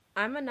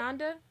I'm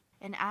Ananda.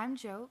 And I'm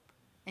Jope,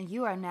 and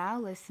you are now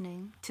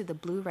listening to the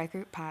Blue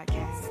Record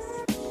Podcast.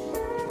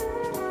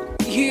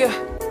 Yeah,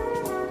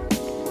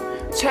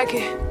 check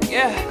it,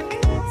 yeah.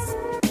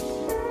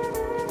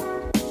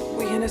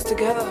 We in this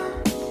together.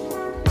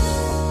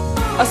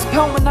 A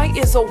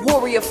Spellmanite is a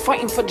warrior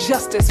fighting for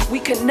justice. We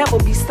can never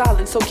be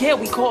silent, so yeah,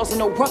 we causing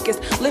a ruckus.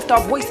 Lift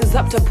our voices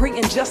up to bring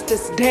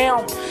injustice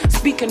down.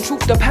 Speaking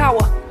truth to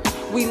power,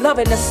 we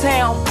loving the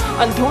sound.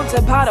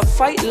 Undaunted by the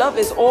fight, love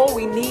is all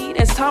we need.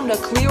 It's time to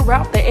clear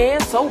out the air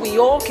so we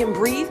all can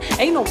breathe.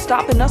 Ain't no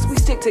stopping us, we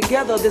stick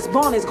together. This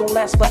bond is gonna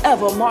last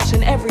forever.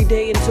 Marching every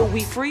day until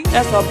we free,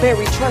 that's our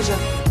buried treasure.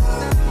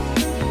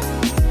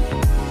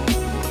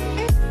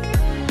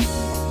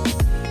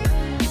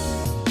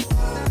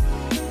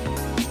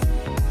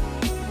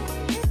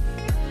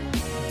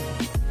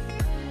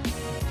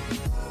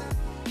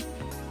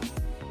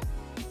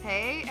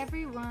 Hey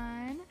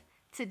everyone!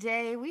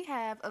 Today we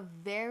have a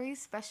very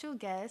special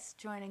guest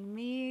joining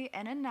me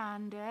and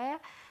Ananda.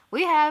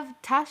 We have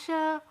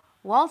Tasha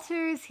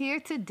Walters here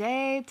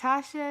today.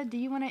 Tasha, do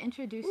you want to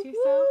introduce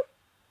yourself?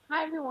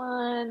 Hi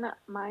everyone,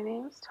 my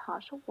name is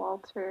Tasha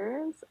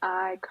Walters.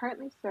 I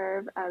currently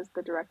serve as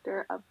the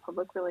Director of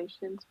Public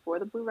Relations for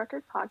the Blue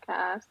Record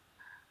Podcast,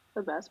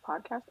 the best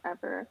podcast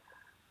ever.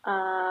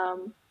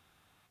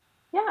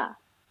 Yeah.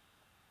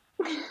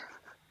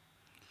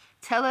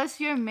 Tell us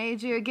your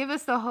major. Give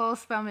us the whole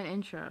Spellman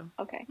intro.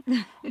 Okay.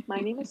 My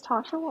name is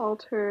Tasha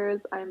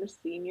Walters. I'm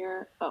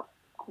a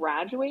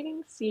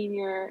graduating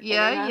senior,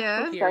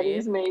 international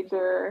studies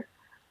major,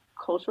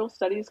 cultural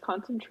studies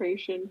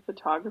concentration,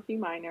 photography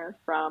minor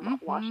from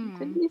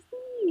Washington,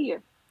 D.C.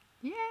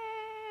 Yay!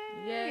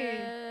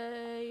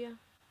 Yay!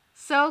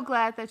 So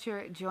glad that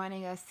you're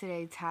joining us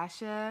today,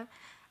 Tasha.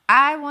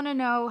 I want to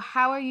know,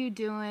 how are you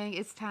doing?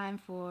 It's time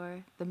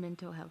for the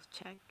mental health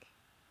check.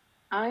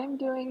 I'm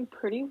doing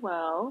pretty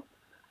well.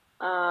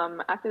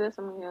 After this,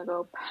 I'm gonna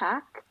go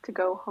pack to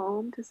go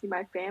home to see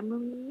my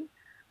family.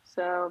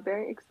 So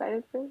very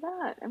excited for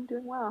that. I'm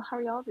doing well. How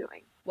are y'all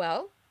doing?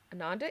 Well,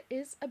 Ananda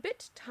is a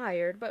bit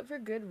tired, but for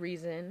good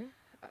reason.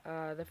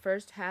 The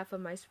first half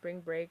of my spring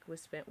break was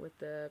spent with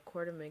the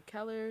Quarterman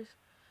Kellers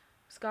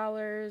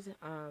scholars.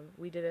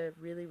 We did a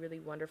really,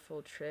 really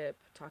wonderful trip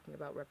talking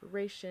about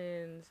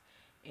reparations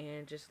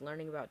and just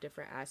learning about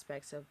different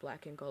aspects of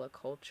Black Angola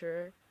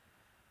culture.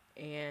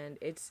 And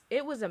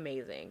it was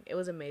amazing. It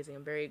was amazing.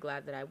 I'm very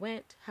glad that I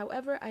went.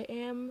 However, I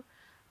am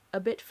a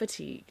bit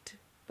fatigued,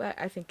 but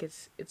I think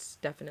it's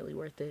definitely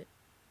worth it.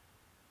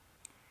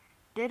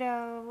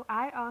 Ditto.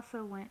 I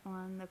also went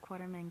on the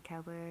Quarterman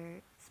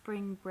Keller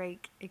spring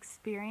break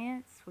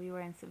experience. We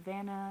were in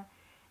Savannah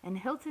and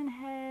Hilton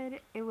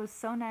Head. It was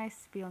so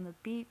nice to be on the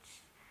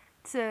beach,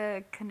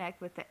 to connect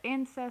with the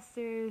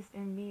ancestors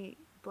and meet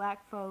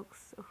Black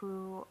folks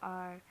who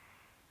are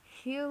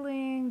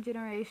healing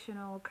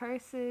generational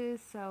curses.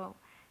 So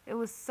it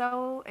was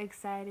so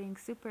exciting,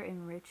 super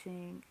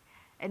enriching.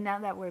 And now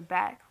that we're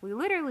back, we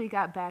literally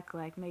got back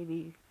like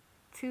maybe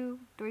 2-3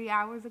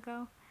 hours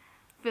ago,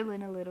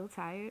 feeling a little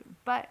tired,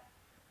 but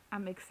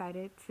I'm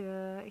excited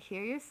to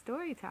hear your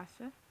story,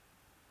 Tasha.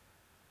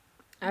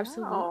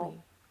 Absolutely. Wow.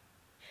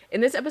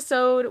 In this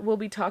episode, we'll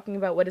be talking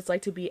about what it's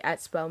like to be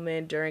at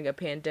Spelman during a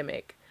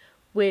pandemic,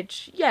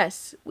 which,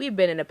 yes, we've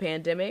been in a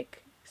pandemic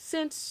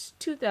since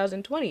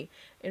 2020.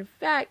 In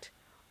fact,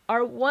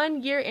 our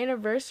 1 year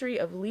anniversary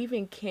of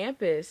leaving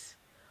campus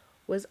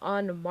was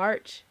on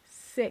March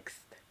 6th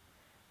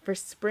for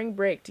spring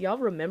break. Do y'all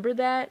remember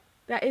that?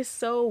 That is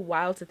so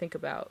wild to think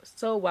about.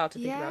 So wild to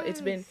think about.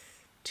 It's been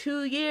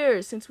 2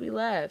 years since we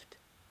left.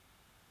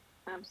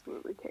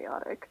 Absolutely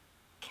chaotic.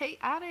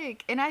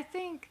 Chaotic. And I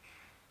think,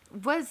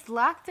 was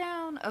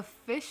lockdown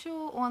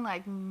official on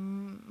like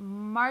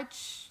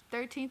March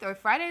 13th or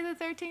Friday the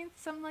 13th,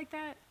 something like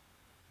that?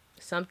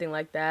 Something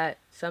like that.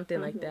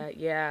 Something like that.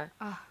 Yeah.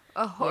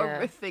 A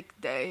horrific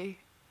day.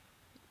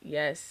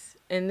 Yes.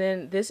 And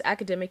then this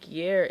academic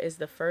year is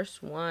the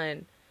first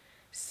one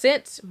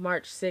since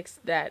March 6th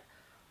that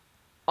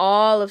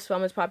all of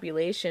Spelman's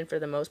population, for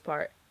the most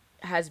part,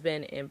 has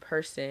been in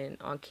person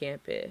on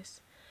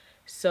campus.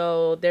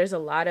 So there's a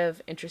lot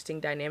of interesting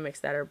dynamics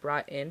that are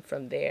brought in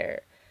from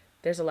there.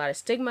 There's a lot of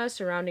stigma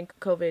surrounding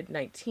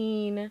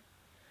COVID-19,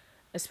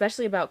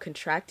 especially about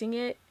contracting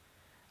it.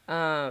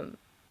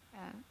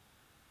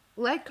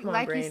 Like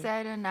you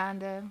said,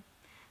 Ananda,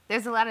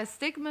 there's a lot of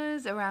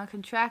stigmas around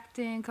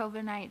contracting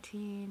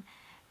COVID-19.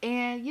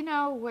 And,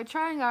 we're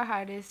trying our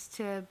hardest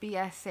to be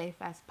as safe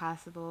as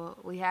possible.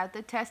 We have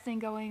the testing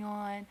going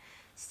on.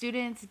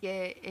 Students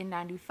get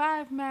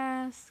N95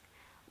 masks.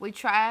 We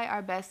try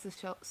our best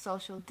to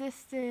social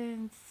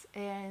distance.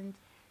 And,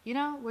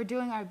 we're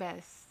doing our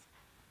best.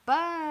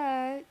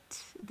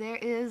 But there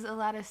is a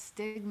lot of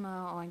stigma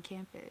on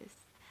campus.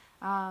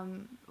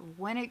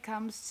 When it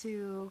comes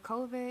to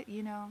COVID,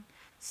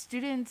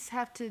 students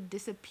have to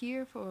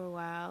disappear for a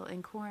while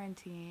in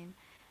quarantine.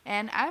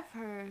 And I've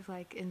heard,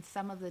 in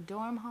some of the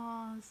dorm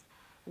halls,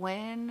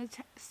 when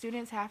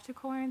students have to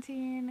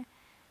quarantine,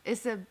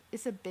 it's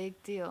a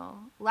big deal.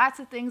 Lots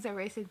of things are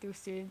racing through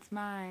students'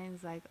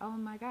 minds, like, oh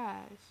my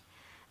gosh,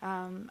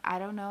 I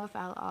don't know if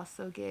I'll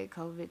also get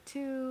COVID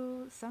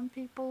too. Some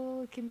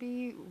people can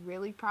be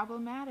really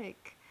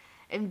problematic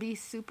and be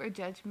super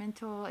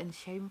judgmental and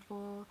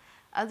shameful.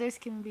 Others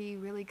can be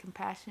really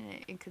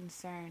compassionate and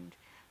concerned.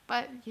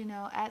 But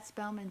at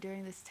Spelman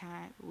during this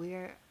time,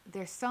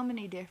 there's so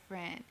many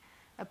different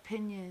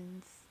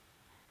opinions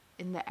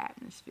in the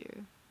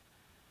atmosphere.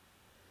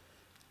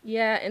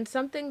 Yeah, and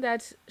something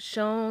that's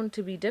shown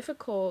to be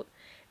difficult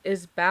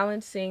is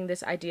balancing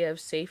this idea of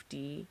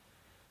safety,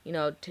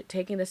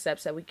 taking the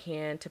steps that we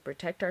can to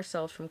protect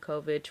ourselves from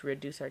COVID, to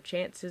reduce our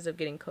chances of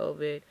getting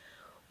COVID,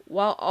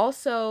 while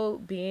also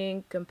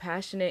being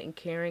compassionate and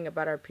caring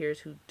about our peers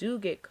who do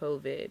get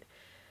COVID.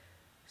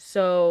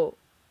 So,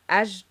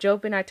 as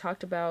Jope and I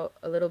talked about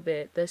a little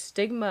bit, the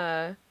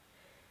stigma,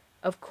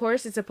 of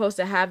course, it's supposed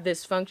to have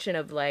this function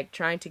of like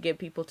trying to get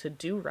people to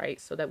do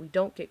right so that we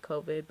don't get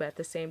COVID, but at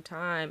the same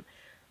time,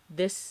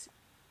 this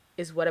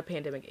is what a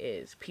pandemic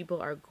is.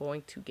 People are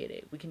going to get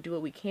it. We can do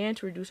what we can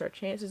to reduce our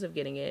chances of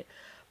getting it,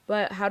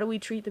 but how do we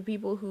treat the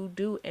people who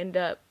do end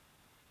up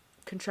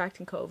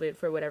contracting COVID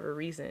for whatever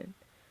reason?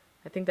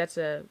 I think that's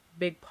a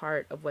big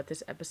part of what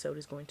this episode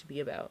is going to be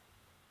about.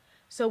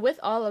 So, with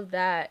all of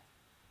that,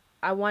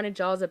 I wanted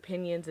y'all's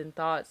opinions and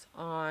thoughts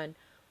on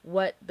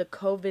what the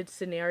COVID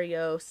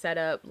scenario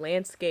setup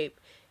landscape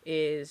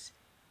is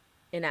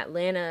in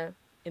Atlanta,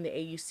 in the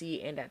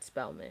AUC, and at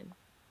Spelman.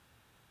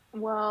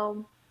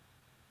 Well,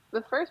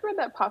 the first word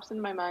that pops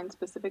in my mind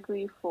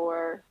specifically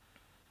for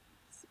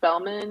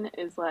Spelman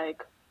is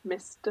like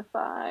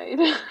mystified.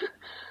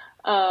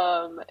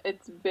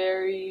 It's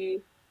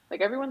very like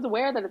everyone's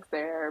aware that it's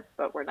there,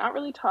 but we're not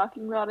really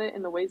talking about it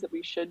in the ways that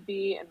we should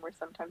be, and we're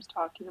sometimes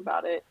talking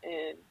about it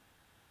in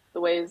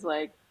the ways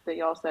like that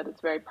y'all said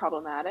it's very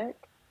problematic.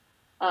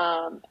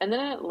 And then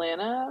in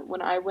Atlanta,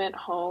 when I went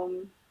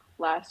home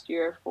last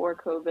year for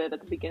COVID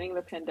at the beginning of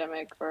the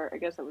pandemic, or I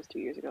guess that was 2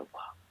 years ago.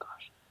 Oh,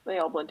 gosh, they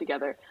all blend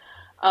together.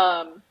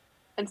 Um,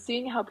 and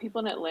seeing how people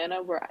in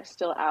Atlanta were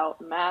still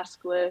out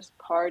maskless,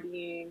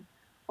 partying,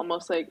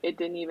 almost like it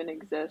didn't even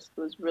exist,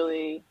 was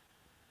really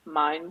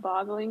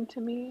mind-boggling to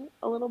me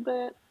a little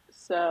bit.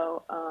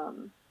 So,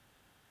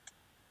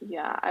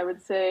 yeah, I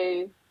would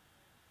say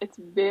it's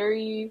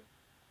very,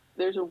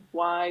 there's a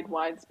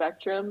wide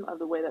spectrum of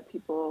the way that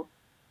people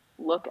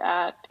look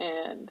at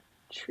and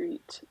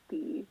treat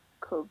the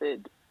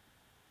COVID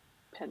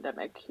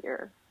pandemic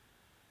here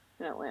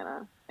in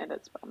Atlanta and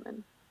at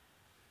Spelman.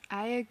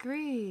 I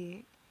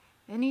agree.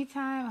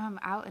 Anytime I'm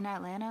out in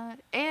Atlanta,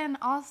 and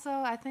also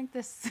I think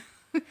this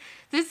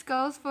this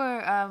goes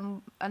for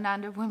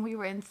Ananda when we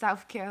were in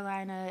South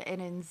Carolina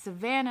and in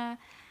Savannah.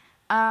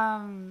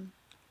 Um,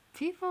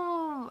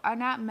 People are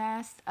not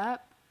masked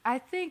up. I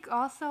think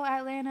also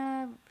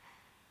Atlanta.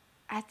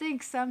 I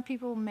think some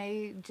people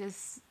may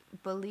just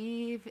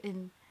believe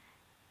and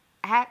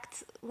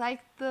act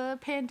like the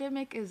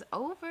pandemic is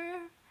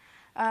over.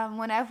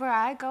 Whenever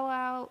I go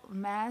out,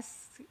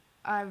 masks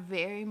are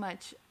very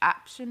much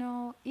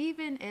optional,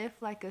 even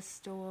if like a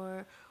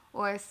store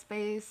or a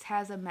space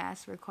has a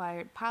mask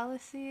required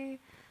policy.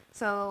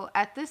 So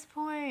at this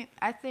point,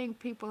 I think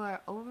people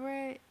are over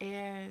it,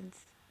 and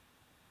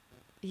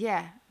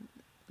yeah,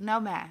 no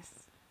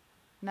masks,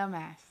 no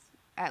masks,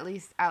 at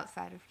least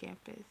outside of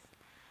campus.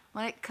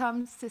 When it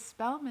comes to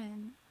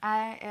Spelman,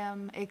 I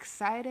am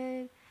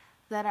excited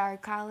that our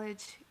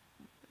college,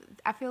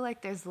 I feel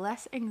like there's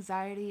less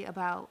anxiety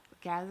about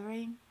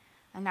gathering.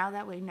 And now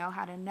that we know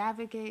how to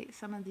navigate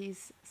some of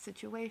these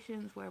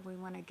situations where we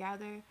want to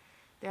gather,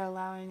 they're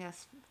allowing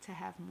us to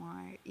have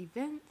more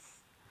events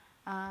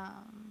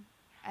um,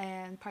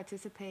 and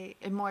participate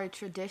in more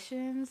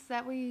traditions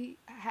that we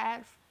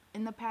had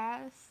in the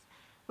past,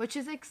 which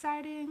is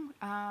exciting.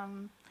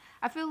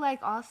 I feel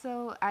like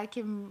also I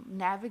can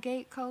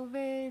navigate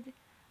COVID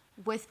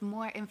with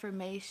more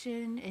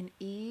information and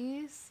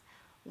ease.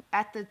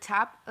 At the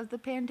top of the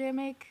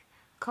pandemic,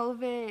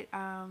 COVID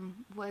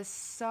was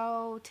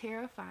so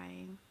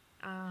terrifying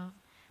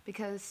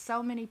because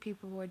so many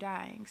people were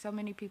dying, so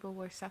many people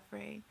were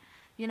suffering.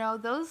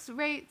 Those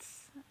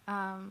rates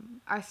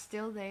are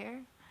still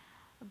there,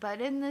 but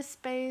in this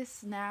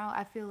space now,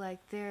 I feel like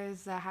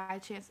there's a high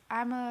chance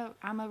I'm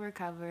a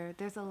recover.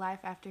 There's a life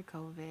after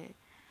COVID,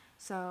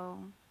 so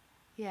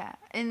yeah.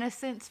 In a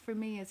sense, for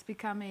me, it's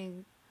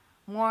becoming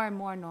more and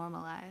more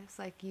normalized.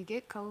 Like you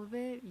get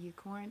COVID, you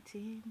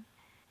quarantine,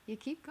 you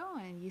keep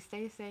going, you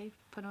stay safe,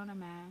 put on a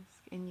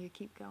mask, and you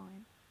keep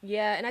going.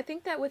 Yeah, and I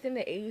think that within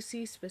the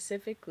AUC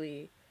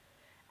specifically,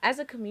 as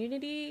a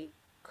community,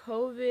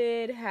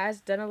 COVID has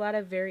done a lot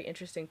of very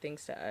interesting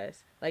things to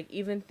us. Like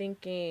even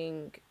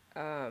thinking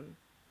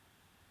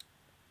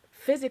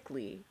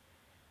physically,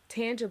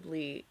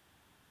 tangibly,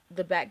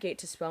 the back gate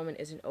to Spelman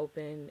isn't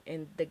open,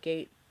 and the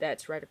gate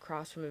that's right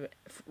across from it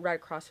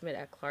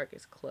at Clark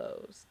is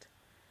closed,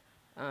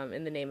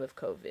 in the name of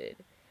COVID,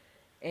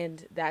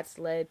 and that's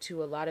led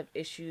to a lot of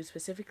issues,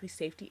 specifically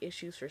safety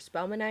issues for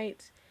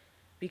Spelmanites,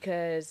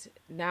 because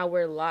now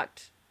we're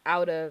locked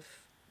out of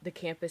the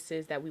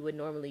campuses that we would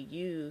normally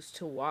use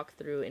to walk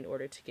through in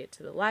order to get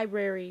to the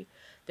library.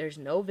 There's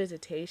no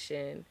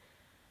visitation.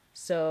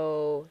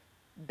 So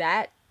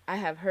that I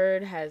have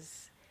heard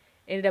has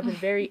ended up in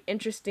very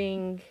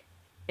interesting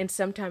and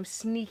sometimes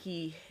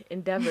sneaky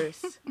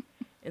endeavors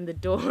in the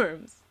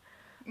dorms.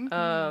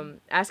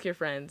 Ask your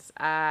friends.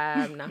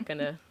 I'm not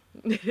gonna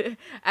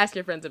ask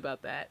your friends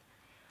about that.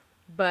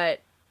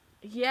 But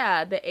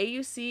yeah, the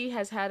AUC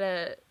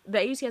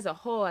as a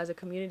whole, as a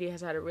community,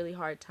 has had a really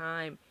hard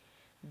time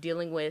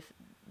dealing with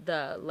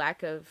the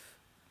lack of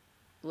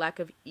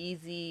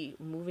easy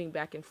moving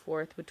back and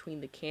forth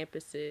between the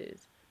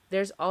campuses.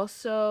 There's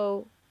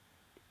also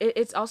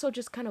it's also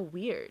just kind of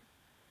weird.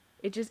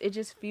 It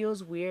just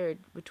feels weird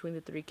between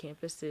the three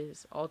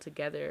campuses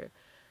altogether.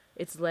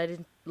 It's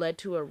led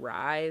to a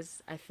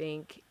rise, I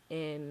think,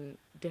 in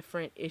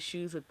different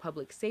issues with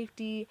public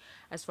safety,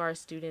 as far as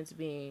students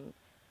being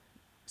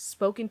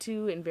spoken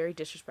to in very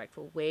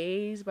disrespectful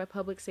ways by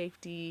public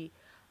safety.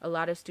 A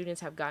lot of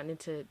students have gotten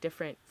into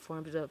different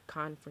forms of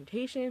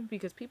confrontation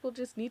because people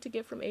just need to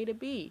get from A to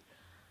B.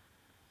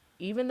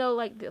 Even though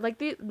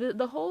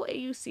the whole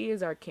AUC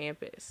is our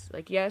campus.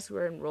 Like, yes,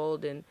 we're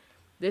enrolled in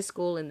this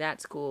school and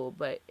that school,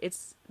 but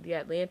it's the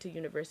Atlanta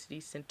University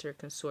Center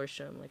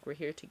Consortium. Like, we're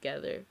here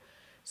together.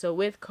 So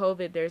with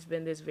COVID, there's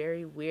been this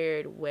very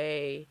weird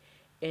way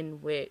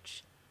in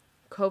which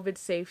COVID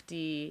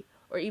safety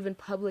or even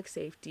public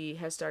safety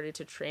has started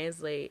to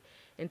translate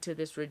into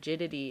this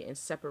rigidity and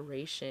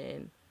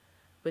separation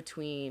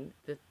between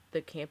the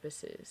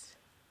campuses.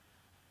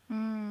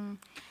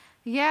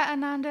 Yeah,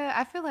 Ananda,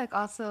 I feel like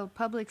also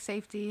public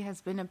safety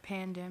has been a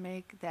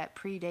pandemic that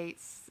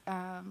predates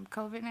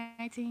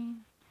COVID-19.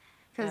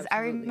 Because I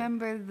Absolutely.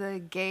 remember the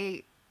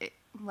gate,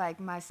 like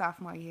my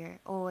sophomore year,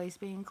 always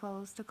being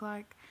closed to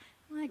Clark.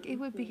 Like, it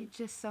would be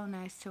just so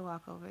nice to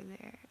walk over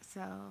there. So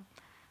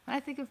when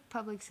I think of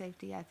public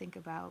safety, I think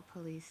about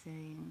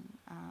policing.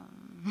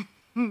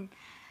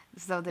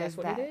 So there's That's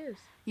what it that. is.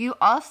 You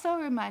also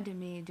reminded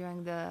me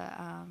during the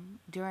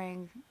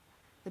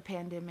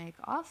pandemic.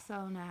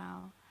 Also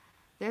now,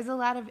 there's a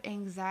lot of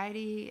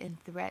anxiety and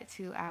threat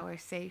to our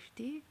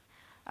safety.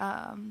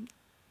 Um,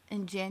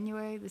 in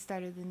January, the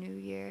start of the new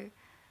year,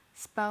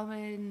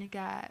 Spelman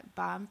got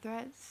bomb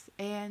threats,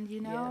 and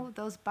Yeah.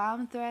 those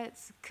bomb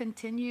threats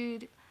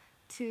continued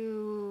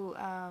to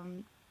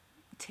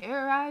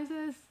terrorize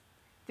us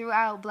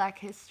throughout Black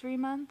History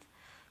Month.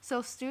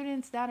 So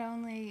students not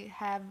only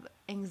have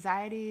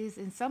anxieties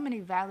and so many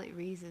valid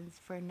reasons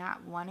for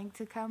not wanting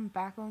to come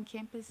back on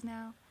campus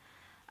now,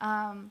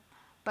 um,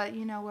 but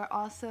we're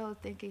also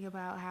thinking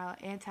about how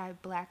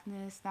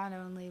anti-blackness, not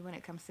only when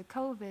it comes to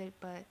COVID,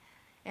 but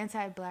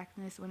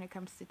anti-blackness when it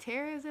comes to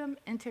terrorism,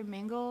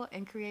 intermingle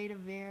and create a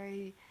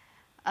very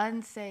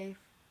unsafe,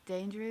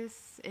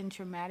 dangerous, and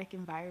traumatic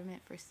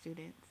environment for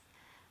students.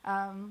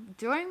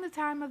 During the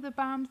time of the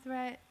bomb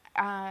threat,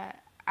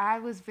 I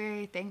was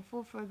very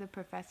thankful for the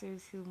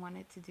professors who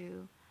wanted to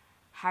do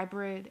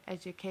hybrid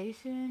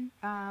education,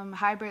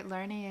 hybrid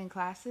learning in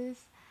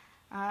classes.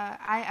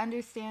 I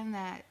understand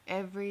that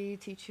every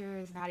teacher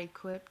is not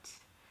equipped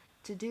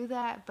to do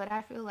that, but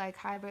I feel like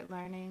hybrid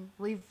learning,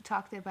 we've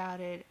talked about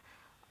it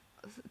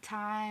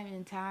time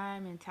and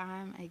time and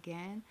time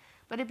again,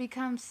 but it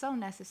becomes so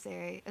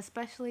necessary,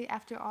 especially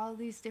after all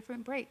these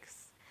different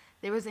breaks.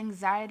 There was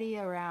anxiety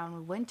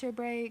around winter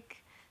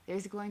break.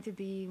 There's going to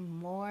be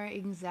more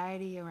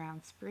anxiety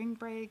around spring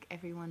break.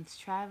 Everyone's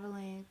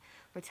traveling,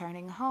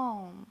 returning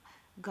home,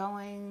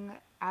 going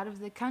out of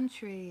the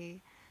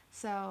country.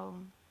 So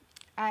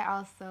I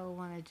also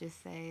want to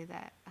just say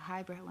that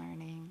hybrid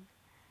learning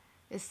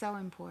is so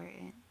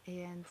important.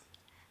 And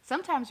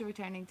sometimes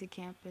returning to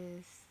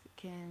campus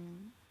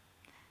can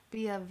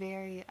be a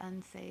very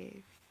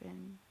unsafe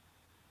and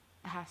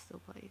hostile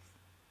place.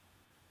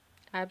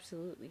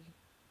 Absolutely.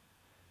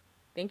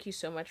 Thank you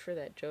so much for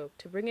that joke.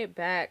 To bring it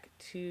back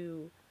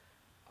to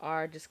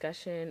our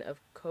discussion of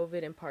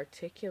COVID in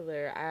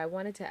particular, I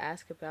wanted to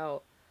ask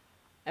about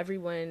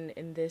everyone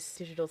in this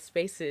digital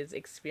space's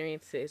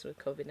experiences with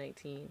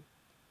COVID-19.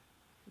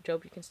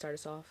 Job, you can start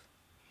us off.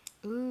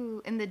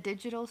 Ooh, in the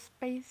digital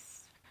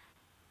space,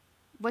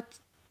 what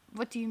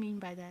what do you mean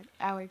by that?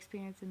 Our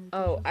experience in the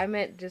Oh, digital I space?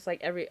 meant just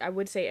like I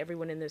would say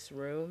everyone in this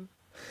room,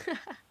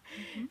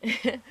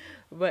 Mm-hmm.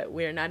 but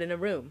we're not in a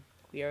room.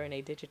 We are in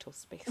a digital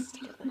space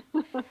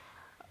together.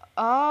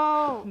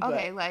 Oh, But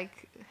okay,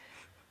 like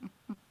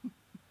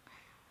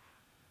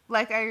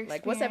our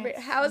like, experience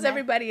how has now,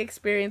 everybody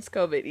experienced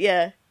COVID?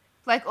 Yeah,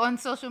 like on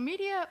social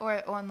media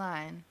or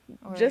online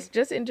or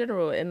just in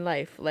general in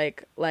life.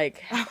 Like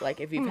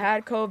if you've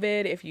had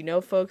COVID, if you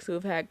know folks who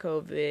have had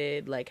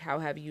COVID, like how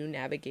have you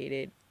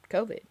navigated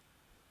COVID?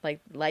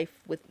 Like life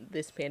with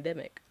this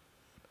pandemic.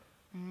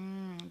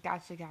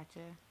 gotcha.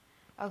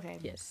 Okay.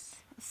 Yes.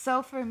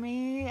 So for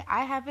me,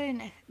 I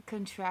haven't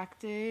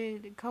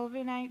contracted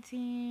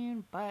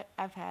COVID-19, but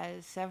I've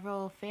had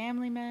several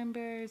family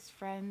members,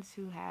 friends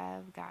who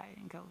have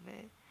gotten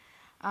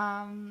COVID.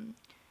 Um,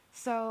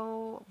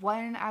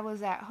 when I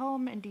was at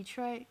home in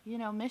Detroit,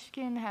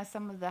 Michigan has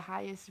some of the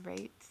highest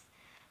rates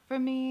For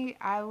me,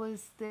 I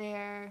was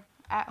there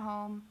at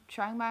home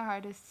trying my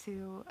hardest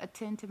to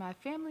attend to my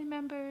family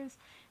members,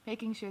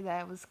 making sure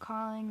that I was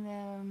calling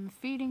them,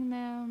 feeding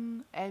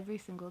them every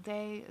single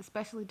day,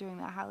 especially during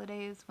the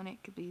holidays when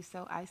it could be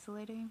so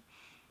isolating.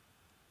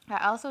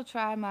 I also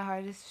tried my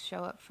hardest to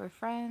show up for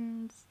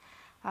friends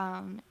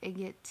and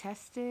get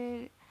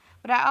tested,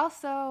 but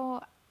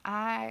I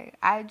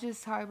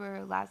just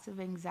harbor lots of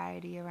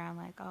anxiety around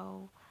like,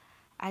 oh,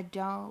 I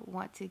don't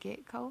want to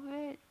get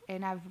COVID.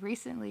 And I've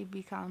recently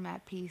become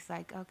at peace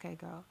like, okay,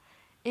 girl,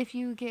 if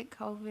you get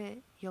COVID,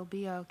 you'll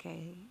be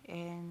okay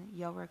and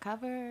you'll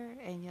recover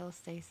and you'll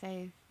stay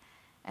safe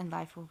and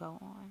life will go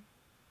on.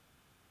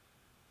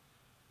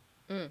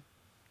 Mm.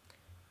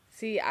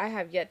 See, I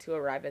have yet to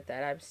arrive at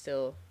that. I'm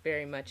still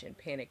very much in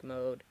panic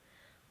mode.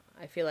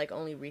 I feel like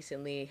only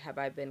recently have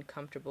I been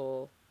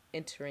comfortable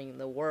entering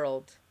the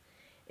world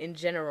in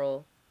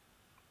general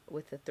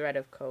with the threat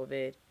of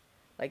COVID.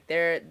 Like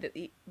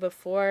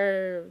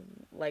before,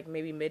 like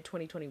maybe mid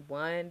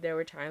 2021, there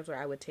were times where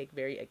I would take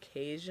very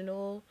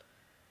occasional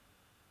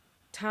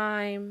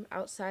time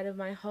outside of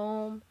my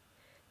home.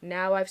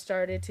 Now I've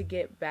started to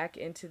get back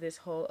into this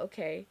whole,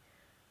 okay,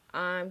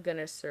 I'm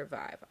gonna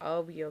survive.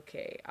 I'll be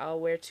okay. I'll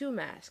wear two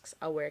masks.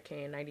 I'll wear a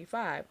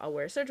KN95. I'll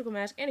wear a surgical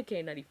mask and a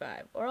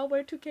KN95. Or I'll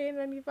wear two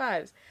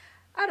KN95s.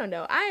 I don't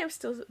know. I am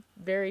still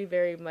very,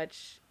 very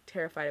much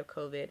terrified of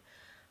COVID.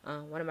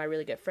 One of my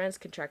really good friends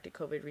contracted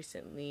COVID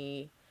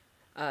recently.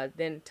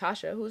 Then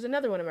Tasha, who's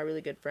another one of my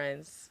really good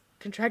friends,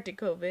 contracted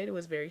COVID. It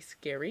was very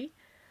scary.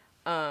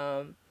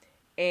 Um,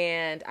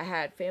 and I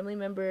had family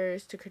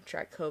members to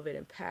contract COVID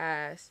and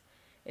pass.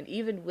 And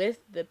even with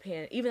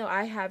even though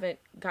I haven't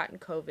gotten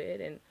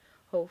COVID and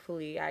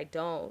hopefully I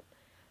don't,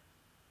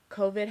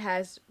 COVID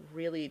has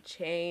really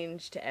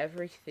changed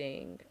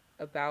everything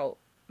about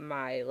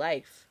my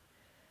life.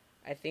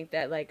 I think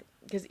that like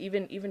because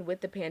even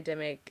with the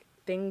pandemic,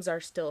 things are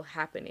still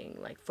happening.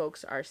 Like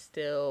folks are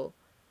still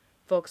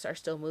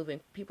moving.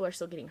 People are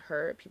still getting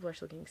hurt. People are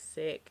still getting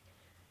sick.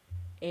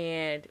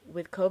 And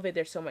with COVID,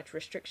 there's so much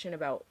restriction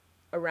about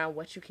around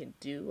what you can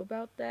do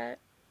about that.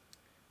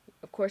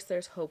 Of course,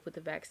 there's hope with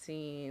the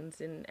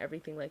vaccines and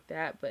everything like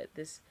that, but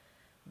this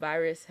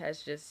virus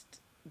has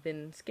just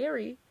been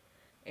scary.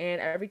 And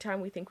every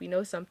time we think we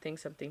know something,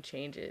 something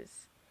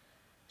changes.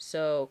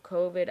 So,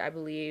 COVID, I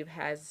believe,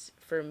 has,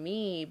 for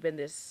me, been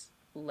this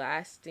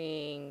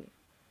lasting,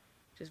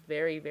 just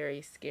very,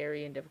 very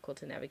scary and difficult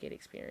to navigate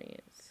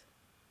experience.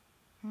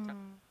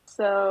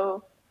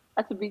 So,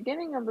 at the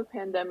beginning of the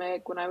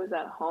pandemic, when I was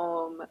at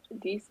home,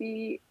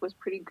 DC was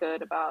pretty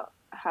good about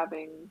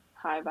having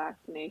high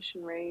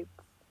vaccination rates.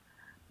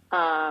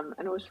 And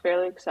it was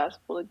fairly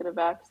accessible to get a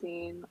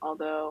vaccine,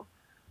 although,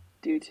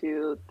 due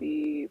to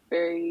the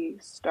very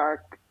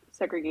stark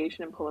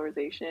segregation and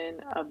polarization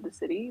of the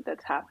city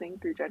that's happening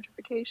through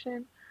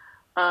gentrification,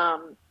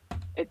 um,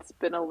 it's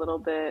been a little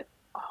bit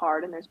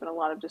hard, and there's been a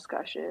lot of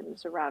discussion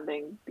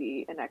surrounding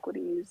the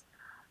inequities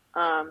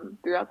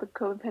throughout the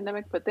COVID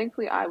pandemic. But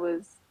thankfully, I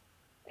was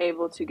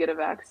able to get a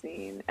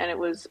vaccine, and it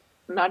was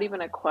not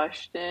even a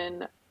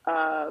question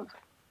of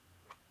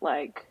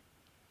like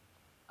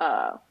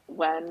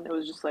when. It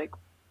was just like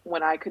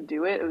when I could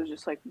do it. It was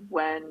just like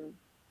when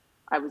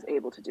I was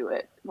able to do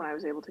it, when I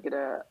was able to get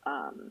a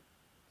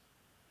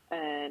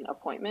an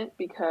appointment,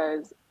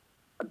 because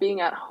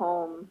being at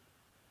home,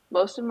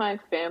 most of my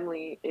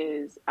family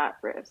is at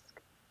risk.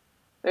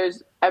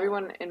 There's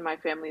everyone in my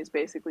family is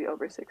basically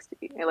over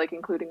 60, like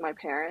including my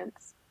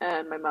parents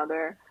and my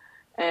mother.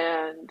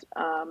 And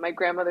my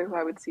grandmother, who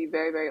I would see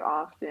very, very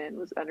often,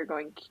 was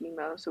undergoing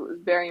chemo. So it was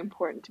very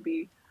important to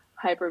be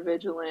hyper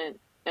vigilant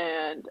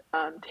and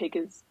take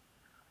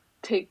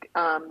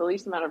the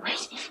least amount of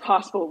risk as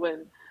possible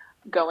when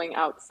going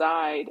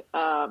outside.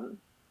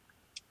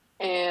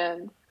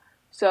 And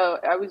so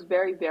I was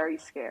very, very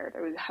scared.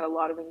 Had a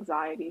lot of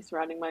anxiety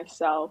surrounding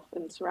myself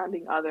and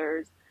surrounding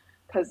others,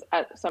 because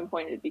at some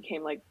point it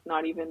became like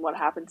not even what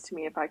happens to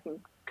me if I can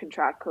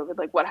contract COVID,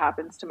 like what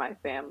happens to my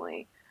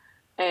family.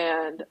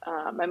 And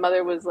my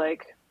mother was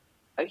like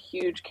a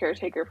huge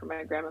caretaker for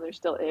my grandmother,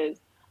 still is,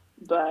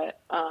 but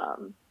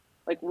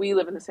like we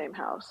live in the same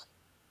house,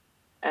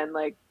 and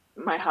like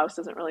my house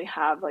doesn't really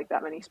have like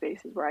that many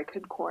spaces where I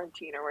could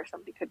quarantine or where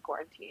somebody could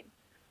quarantine.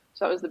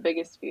 So that was the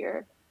biggest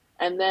fear.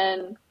 And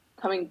then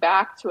coming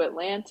back to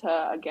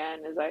Atlanta again,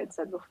 as I had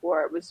said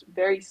before, it was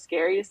very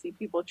scary to see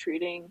people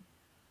treating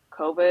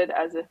COVID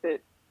as if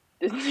it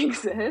didn't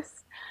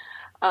exist.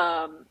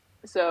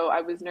 So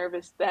I was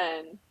nervous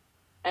then.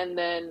 And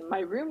then my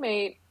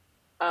roommate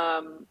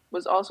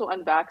was also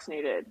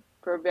unvaccinated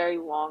for a very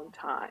long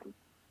time.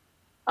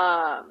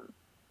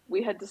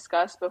 We had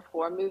discussed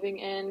before moving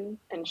in,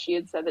 and she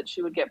had said that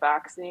she would get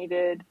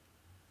vaccinated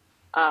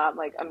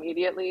like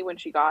immediately when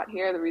she got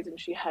here. The reason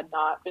she had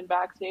not been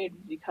vaccinated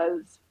was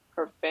because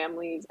her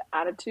family's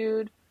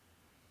attitude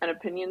and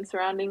opinion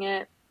surrounding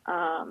it.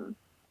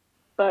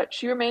 But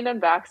she remained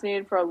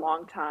unvaccinated for a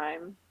long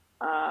time.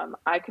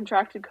 I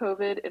contracted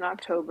COVID in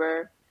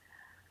October.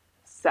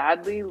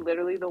 Sadly,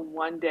 literally the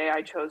one day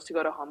I chose to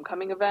go to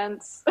homecoming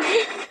events,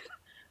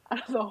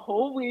 out of the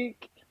whole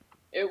week.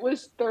 It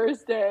was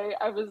Thursday.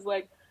 I was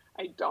like,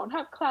 I don't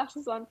have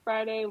classes on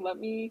Friday. Let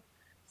me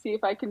see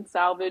if I can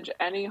salvage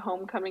any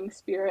homecoming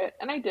spirit.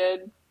 And I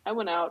did. I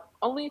went out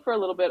only for a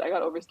little bit. I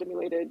got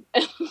overstimulated,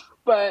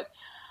 but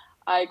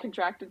I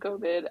contracted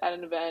COVID at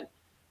an event,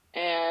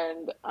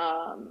 and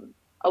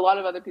a lot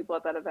of other people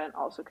at that event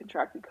also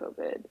contracted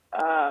COVID.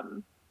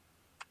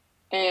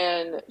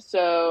 And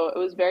so it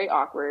was very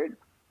awkward.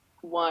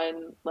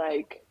 One,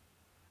 like,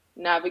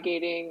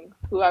 navigating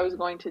who I was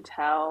going to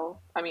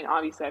tell. I mean,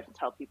 obviously, I have to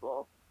tell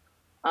people,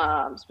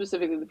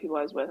 specifically the people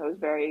I was with. I was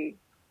very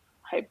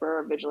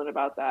hyper vigilant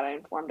about that. I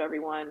informed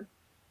everyone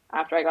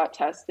after I got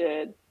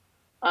tested.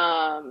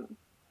 Um,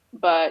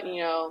 but,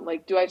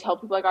 like, do I tell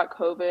people I got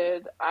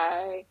COVID?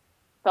 I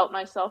felt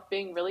myself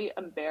being really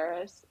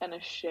embarrassed and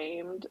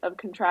ashamed of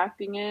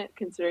contracting it,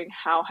 considering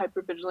how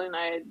hypervigilant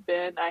I had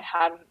been. I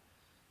hadn't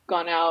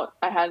gone out,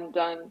 I hadn't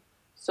done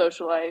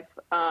social life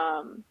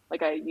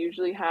like I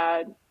usually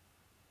had.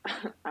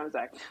 I was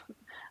like,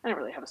 I didn't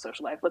really have a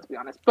social life, let's be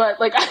honest. But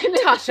like,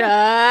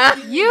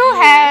 Tasha, you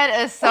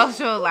had a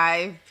social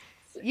life.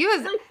 You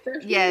was like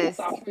freshman yes.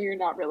 sophomore year,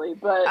 not really,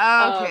 but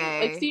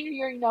okay. Like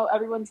senior year,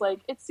 everyone's like,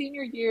 it's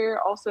senior year.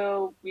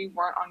 Also, we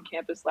weren't on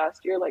campus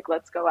last year. Like,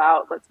 let's go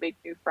out, let's make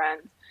new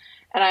friends.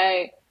 And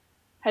I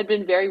had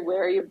been very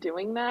wary of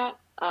doing that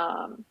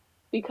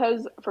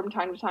because from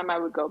time to time I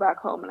would go back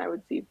home and I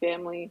would see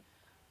family.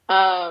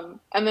 And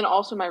then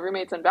also my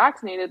roommate's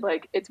unvaccinated.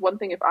 Like, it's one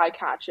thing if I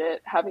catch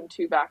it having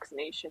 2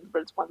 vaccinations,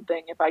 but it's one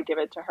thing if I give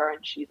it to her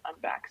and she's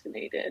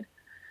unvaccinated.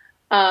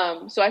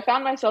 So I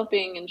found myself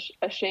being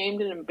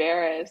ashamed and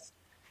embarrassed.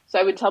 So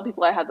I would tell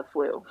people I had the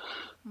flu.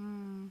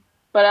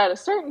 But at a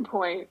certain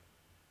point,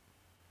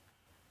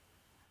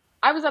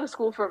 I was out of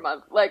school for a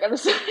month. Like, at a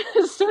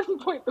certain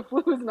point, the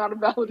flu was not a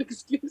valid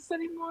excuse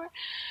anymore.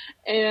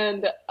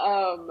 And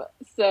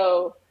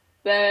so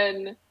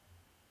then,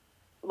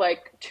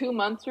 like, 2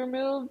 months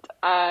removed,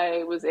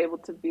 I was able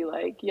to be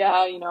like, yeah,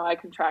 I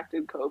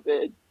contracted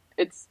COVID.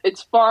 It's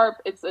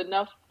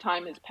enough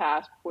time has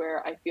passed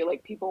where I feel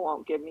like people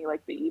won't give me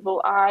like the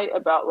evil eye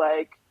about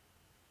like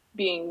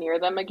being near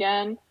them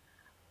again.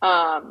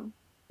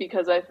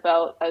 Because I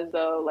felt as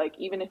though like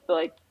even if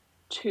like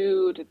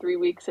 2 to 3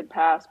 weeks had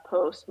passed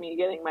post me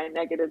getting my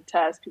negative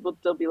test, people would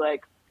still be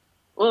like,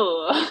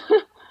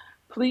 "Oh,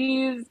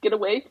 please get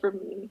away from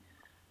me,"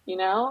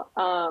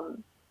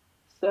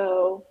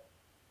 So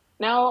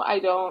now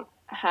I'm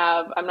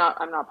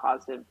not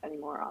positive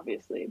anymore,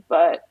 obviously,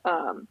 but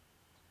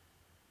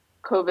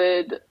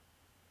COVID,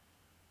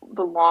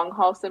 the long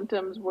haul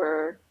symptoms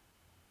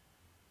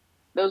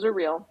those are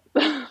real.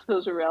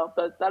 Those are real.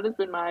 But that has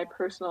been my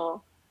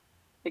personal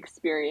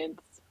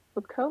experience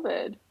with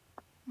COVID.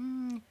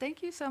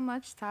 Thank you so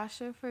much,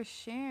 Tasha, for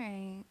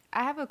sharing.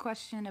 I have a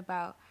question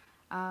about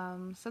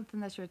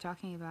something that you were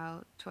talking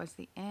about towards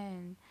the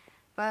end.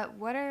 But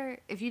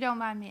if you don't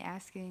mind me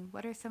asking,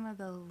 what are some of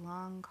the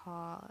long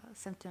haul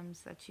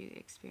symptoms that you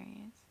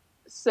experience?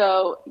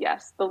 So,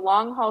 yes, the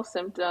long haul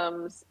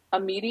symptoms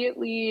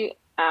immediately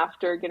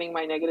after getting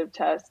my negative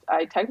test,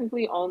 I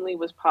technically only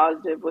was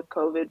positive with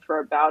COVID for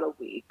about a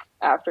week.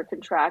 After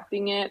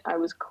contracting it, I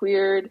was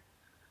cleared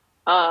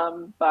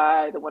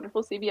by the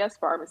wonderful CVS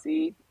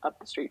pharmacy up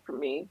the street from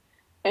me.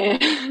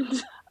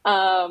 And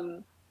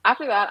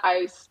after that,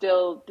 I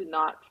still did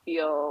not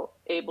feel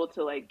able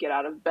to like get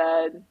out of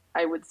bed.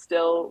 I would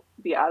still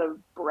be out of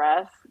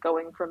breath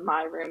going from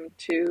my room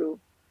to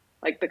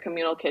like the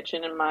communal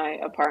kitchen in my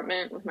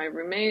apartment with my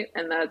roommate.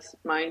 And that's,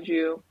 mind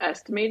you,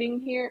 estimating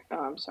here.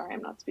 Oh, I'm sorry,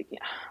 I'm not speaking.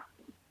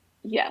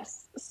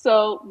 Yes.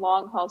 So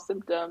long haul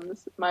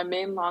symptoms, my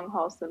main long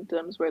haul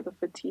symptoms were the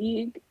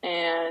fatigue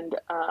and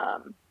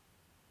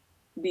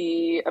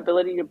the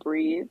ability to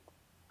breathe.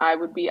 I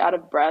would be out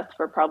of breath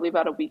for probably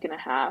about a week and a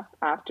half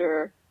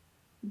after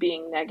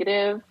being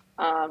negative,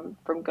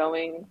 from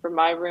going from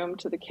my room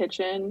to the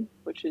kitchen,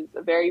 which is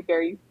a very,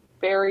 very,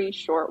 very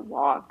short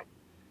walk.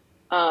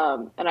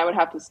 And I would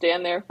have to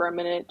stand there for a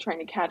minute trying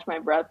to catch my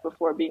breath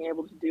before being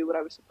able to do what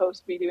I was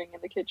supposed to be doing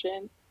in the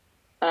kitchen.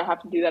 And I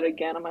have to do that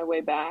again on my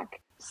way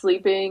back.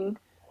 Sleeping,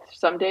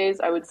 some days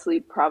I would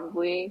sleep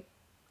probably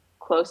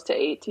close to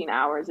 18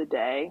 hours a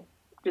day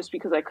just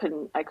because I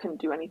couldn't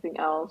do anything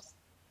else.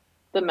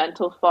 The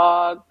mental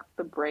fog,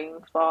 the brain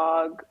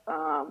fog,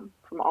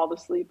 from all the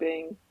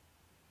sleeping,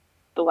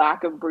 the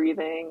lack of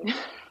breathing,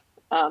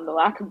 the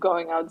lack of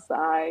going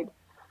outside,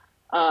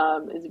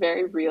 is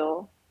very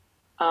real.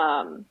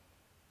 Um,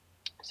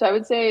 so I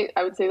would say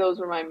those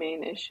were my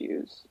main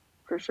issues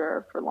for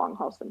sure for long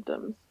haul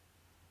symptoms.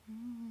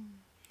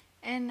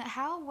 And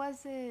how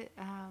was it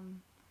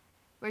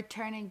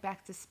returning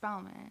back to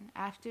Spelman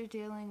after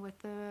dealing with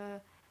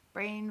the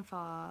brain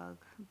fog,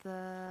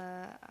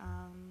 the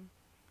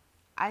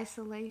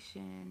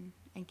isolation,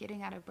 and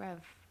getting out of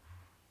breath?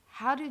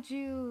 How did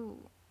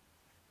you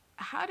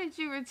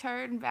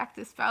return back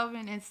to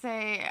Spelman and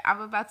say,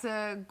 I'm about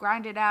to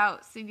grind it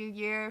out senior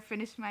year,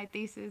 finish my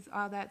thesis,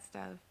 all that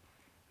stuff?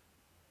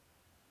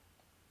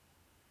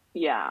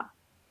 Yeah,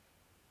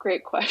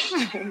 great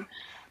question.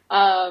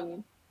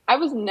 I I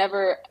was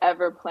never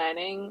ever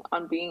planning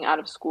on being out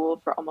of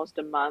school for almost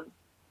a month.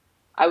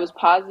 I was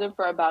positive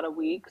for about a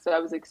week, so I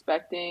was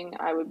expecting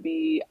I would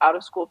be out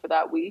of school for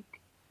that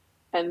week,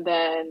 and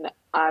then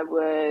I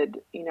would,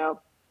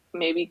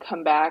 maybe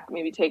come back,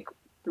 maybe take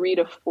 3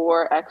 to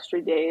 4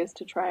 extra days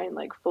to try and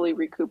like fully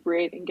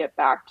recuperate and get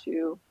back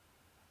to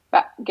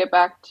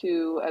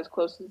as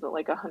close as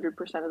like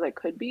 100% as I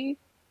could be.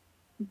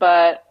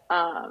 But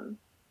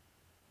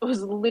it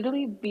was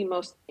literally the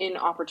most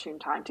inopportune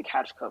time to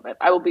catch COVID.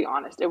 I will be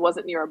honest. It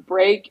wasn't near a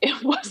break.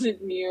 It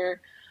wasn't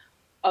near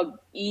a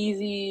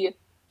easy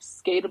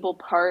skatable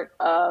part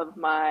of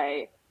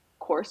my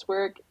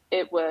coursework.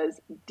 It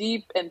was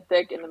deep and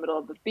thick in the middle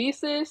of the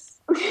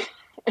thesis.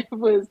 It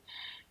was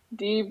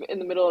deep in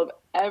the middle of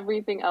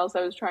everything else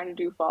I was trying to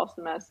do fall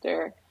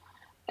semester.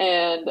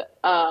 And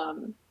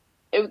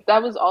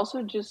that was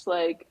also just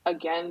like,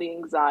 again, the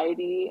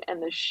anxiety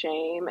and the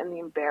shame and the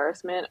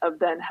embarrassment of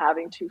then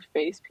having to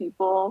face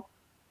people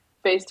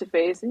face to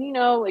face. And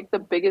like the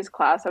biggest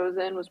class I was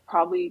in was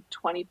probably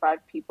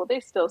 25 people. They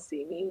still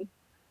see me.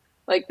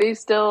 Like they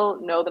still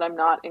know that I'm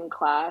not in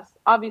class.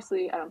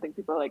 Obviously, I don't think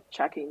people are like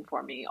checking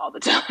for me all the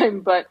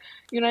time, but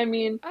you know what I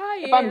mean?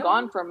 I If I'm am.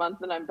 gone for a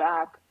month and I'm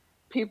back,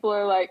 people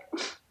are like,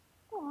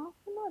 oh,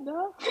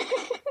 Amanda.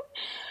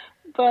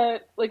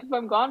 But like if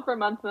I'm gone for a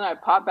month and I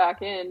pop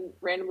back in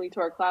randomly to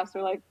our class,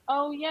 they're like,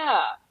 oh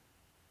yeah,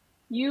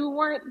 you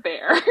weren't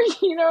there.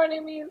 You know what I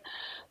mean?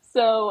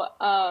 So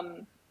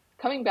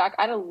coming back,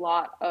 I had a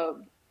lot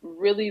of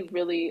really,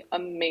 really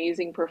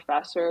amazing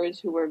professors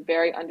who were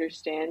very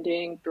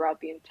understanding throughout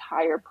the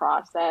entire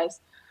process.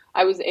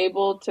 I was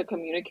able to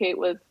communicate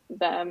with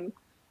them.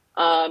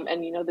 And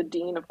the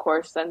dean, of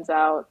course, sends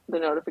out the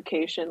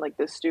notification like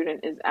the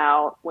student is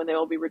out, when they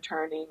will be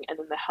returning, and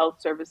then the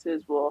health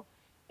services will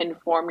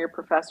inform your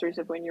professors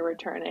of when you're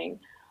returning.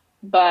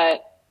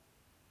 But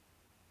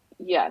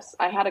yes,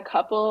 I had a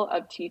couple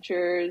of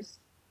teachers,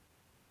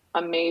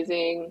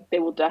 amazing. They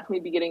will definitely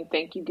be getting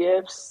thank you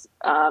gifts.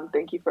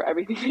 Thank you for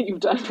everything that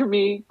you've done for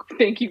me.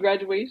 Thank you,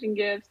 graduation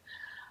gifts.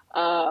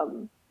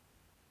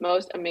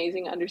 Most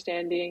amazing,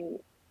 understanding,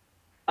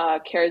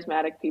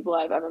 charismatic people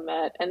I've ever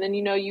met. And then,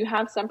 you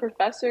have some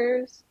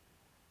professors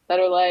that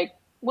are like,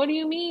 what do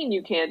you mean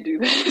you can't do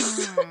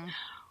this?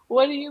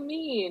 What do you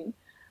mean?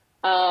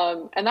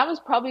 And that was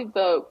probably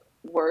the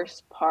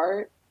worst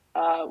part,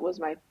 was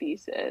my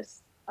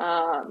thesis.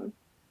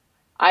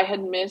 I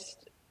had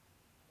missed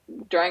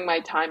during my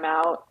time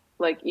out,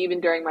 like even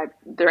during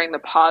the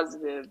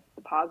positive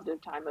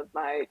time of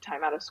my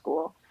time out of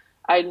school,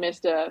 I'd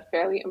missed a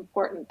fairly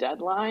important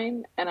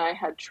deadline, and I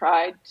had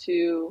tried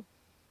to,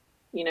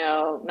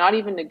 not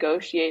even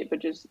negotiate, but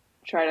just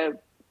try to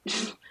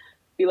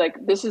be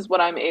like, this is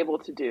what I'm able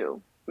to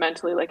do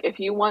mentally. Like, if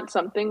you want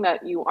something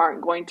that you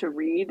aren't going to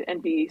read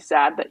and be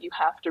sad that you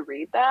have to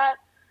read that,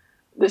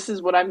 this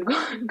is what I'm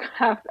going to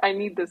have. I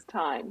need this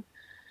time.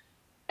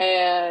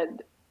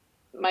 And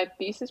my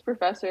thesis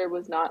professor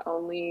was not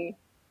only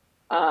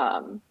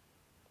not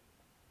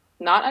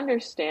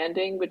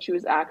understanding, but she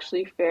was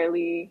actually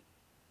fairly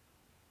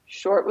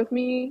short with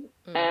me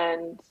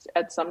and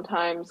at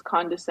sometimes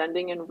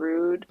condescending and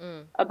rude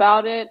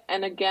about it.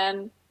 And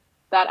again,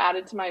 that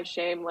added to my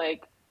shame,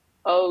 like,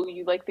 oh,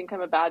 you like think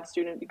I'm a bad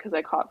student because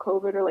I caught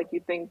COVID, or like you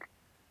think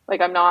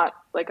like I'm not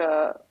like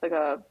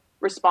a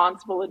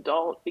responsible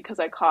adult because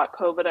I caught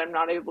COVID. I'm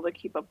not able to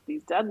keep up with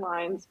these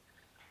deadlines.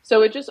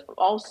 So it just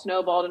all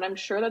snowballed, and I'm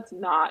sure that's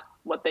not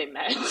what they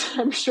meant.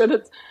 I'm sure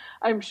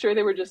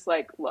they were just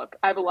like, look,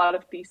 I have a lot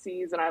of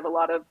theses and I have a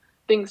lot of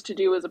things to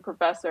do as a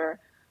professor,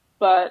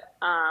 but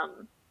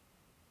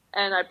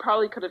and I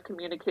probably could have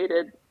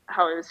communicated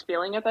how I was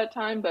feeling at that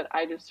time, but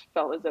I just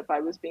felt as if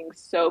I was being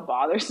so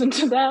bothersome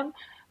to them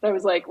that I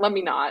was like, let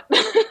me not.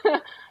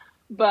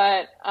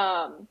 But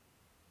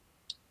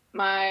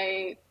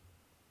my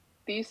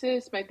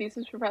thesis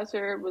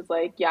professor was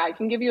like, yeah, I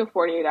can give you a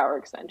 48-hour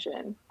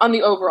extension on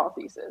the overall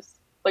thesis,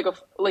 like a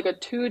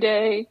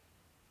 2-day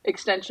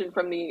extension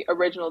from the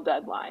original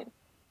deadline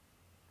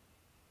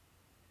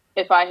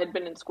if I had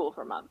been in school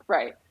for a month.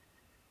 Right.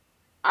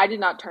 I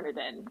did not turn it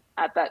in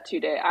at that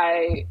 2-day.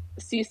 I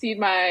CC'd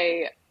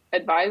my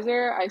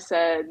advisor. I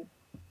said,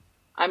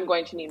 I'm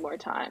going to need more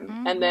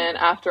time. And then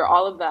after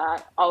all of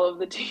that, all of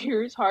the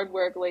tears, hard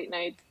work, late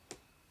nights,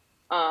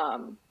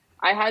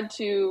 I had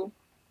to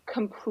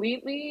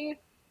completely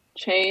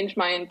change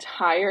my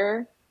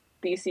entire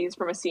theses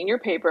from a senior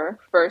paper.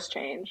 First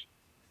change.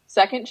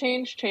 Second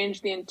change,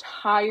 changed the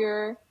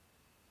entire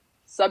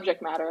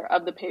subject matter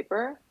of the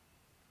paper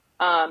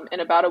in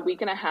about a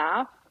week and a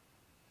half,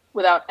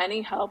 without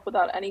any help,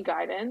 without any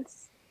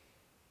guidance.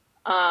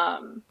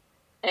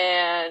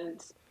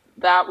 And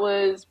that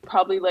was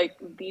probably like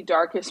the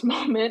darkest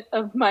moment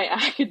of my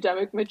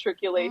academic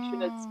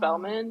matriculation at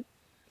Spelman.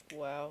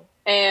 Wow.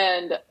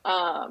 And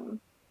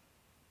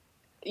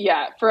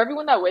yeah, for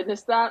everyone that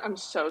witnessed that, I'm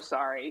so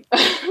sorry.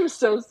 I'm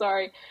so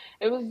sorry.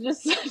 It was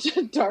just such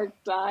a dark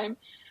time.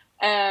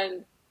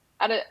 And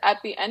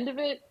at the end of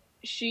it,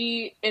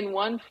 she, in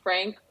one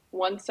frank,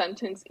 one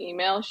sentence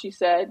email, she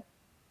said,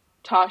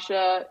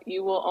 Tasha,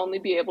 you will only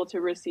be able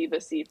to receive a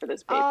C for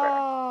this paper.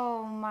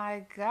 Oh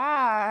my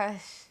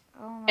gosh.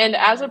 Oh my And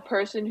as a gosh.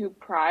 person who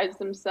prides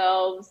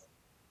themselves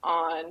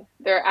on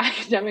their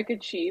academic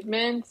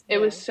achievements, it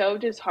Yeah. was so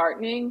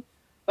disheartening.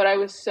 But I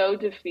was so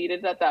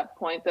defeated at that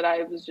point that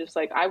I was just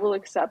like, I will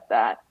accept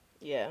that,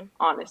 Yeah.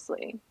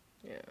 honestly.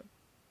 Yeah.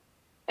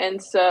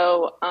 And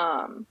so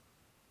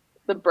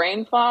the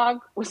brain fog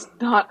was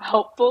not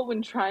helpful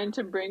when trying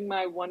to bring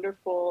my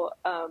wonderful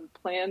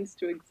plans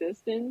to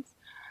existence.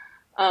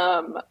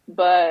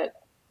 But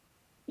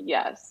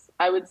yes,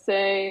 I would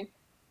say,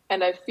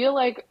 and I feel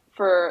like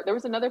there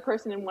was another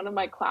person in one of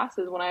my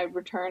classes when I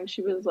returned,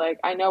 she was like,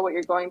 I know what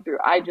you're going through.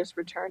 I just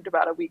returned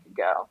about a week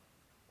ago.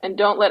 And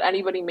don't let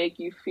anybody make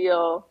you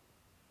feel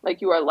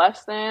like you are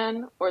less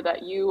than, or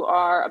that you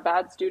are a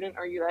bad student,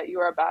 or that you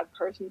are a bad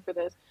person for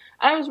this.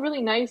 And it was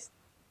really nice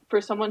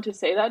for someone to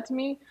say that to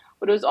me,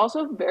 but it was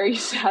also very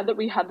sad that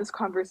we had this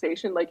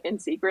conversation like in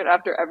secret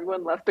after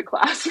everyone left the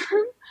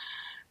classroom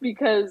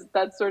because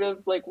that's sort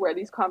of like where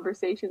these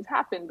conversations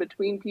happen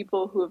between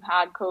people who have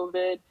had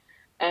COVID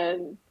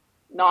and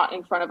not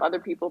in front of other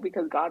people,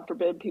 because God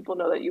forbid people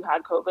know that you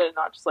had COVID and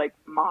not just like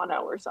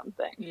mono or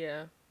something.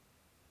 Yeah.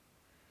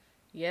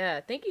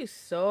 Yeah. Thank you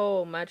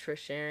so much for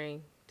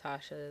sharing,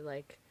 Tasha.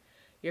 Like,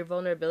 your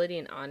vulnerability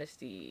and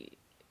honesty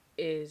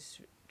is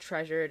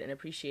treasured and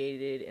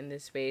appreciated in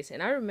this space.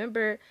 And I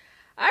remember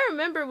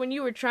when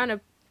you were trying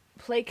to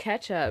play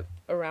catch up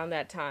around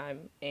that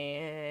time,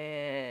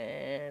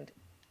 and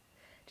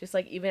just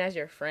like even as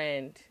your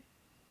friend,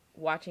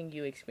 watching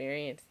you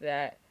experience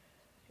that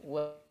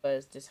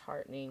was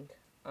disheartening.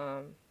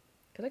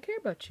 Because I care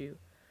about you,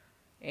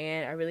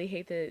 and I really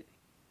hate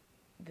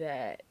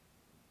that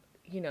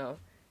you know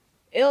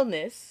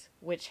illness,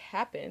 which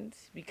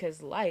happens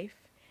because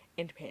life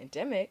and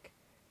pandemic,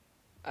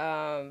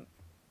 um,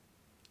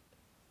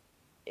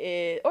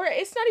 or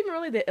it's not even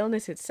really the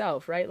illness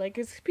itself, right? Like,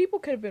 'cause people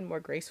could have been more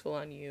graceful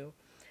on you.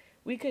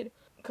 We could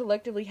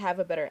collectively have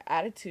a better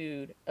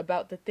attitude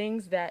about the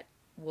things that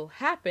will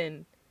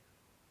happen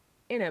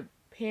in a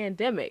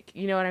pandemic.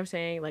 You know what I'm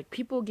saying? Like,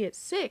 people get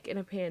sick in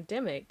a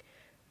pandemic.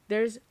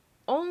 There's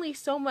only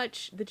so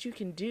much that you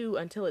can do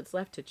until it's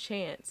left to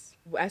chance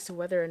as to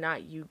whether or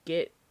not you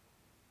get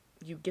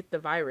the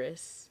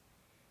virus.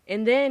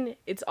 And then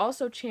it's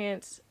also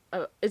chance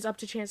it's up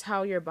to chance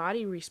how your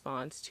body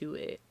responds to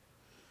it.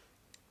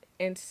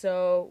 And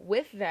so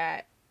with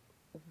that,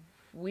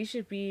 we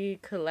should be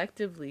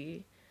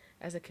collectively,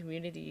 as a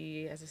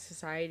community, as a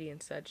society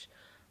and such,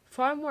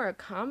 far more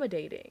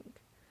accommodating.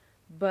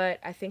 But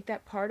I think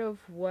that part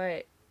of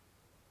what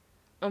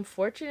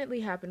unfortunately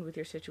happened with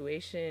your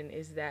situation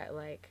is that,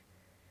 like,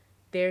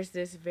 there's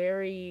this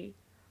very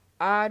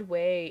odd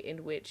way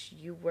in which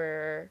you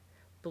were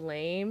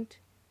blamed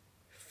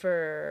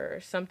for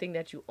something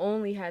that you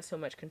only had so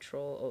much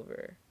control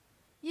over.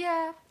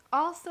 Yeah.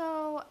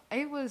 Also,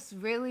 it was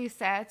really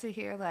sad to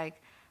hear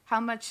like how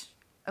much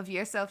of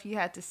yourself you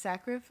had to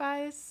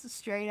sacrifice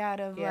straight out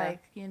of Yeah.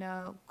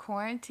 like,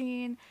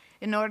 quarantine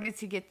in order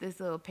to get this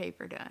little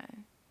paper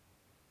done.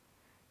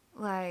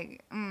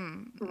 Like,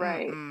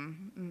 Right.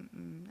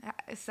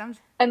 some.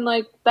 And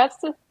like that's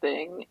the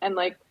thing. And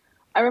like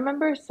I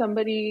remember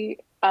somebody,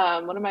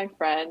 one of my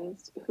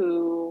friends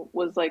who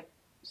was like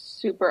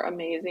super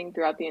amazing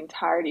throughout the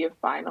entirety of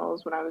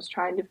finals. When I was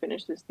trying to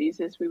finish this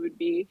thesis, we would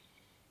be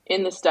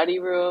in the study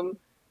room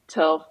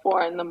till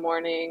 4 in the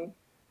morning,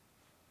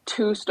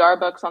 two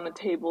Starbucks on the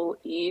table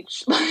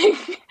each,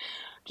 like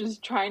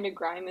just trying to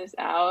grind this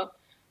out.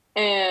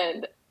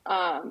 And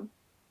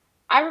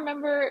I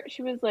remember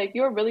she was like,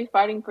 "You're really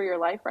fighting for your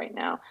life right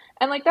now."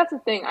 And like that's the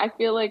thing. I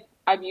feel like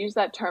I've used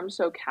that term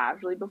so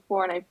casually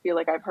before, and I feel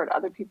like I've heard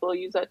other people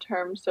use that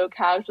term so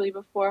casually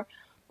before.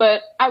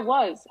 But I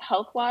was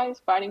health-wise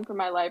fighting for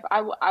my life.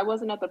 I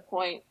wasn't at the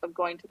point of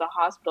going to the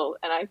hospital,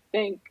 and I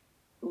thank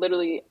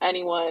literally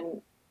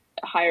anyone,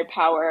 higher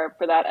power,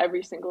 for that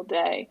every single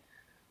day.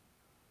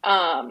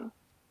 Um,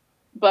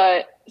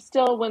 but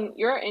still, when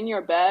you're in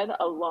your bed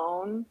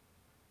alone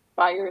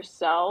by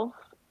yourself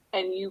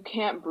and you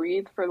can't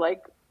breathe for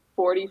like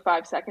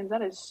 45 seconds,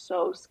 that is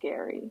so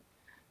scary.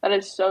 That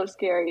is so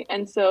scary.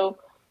 And so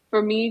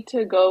for me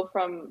to go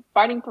from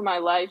fighting for my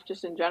life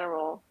just in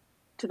general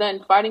to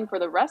then fighting for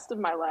the rest of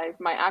my life,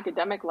 my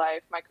academic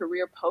life, my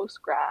career post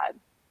grad,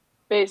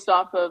 based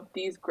off of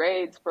these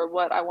grades for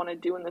what I want to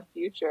do in the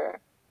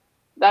future,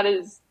 that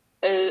is,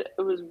 it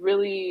was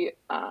really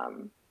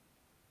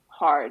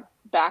hard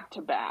back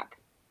to back,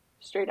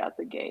 straight out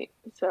the gate.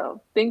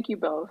 So thank you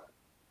both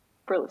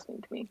for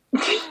listening to me.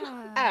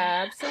 Yeah.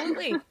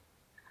 Absolutely.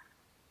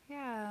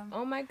 Yeah.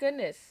 Oh my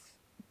goodness.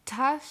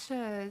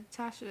 Tasha,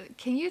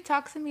 can you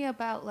talk to me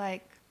about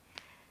like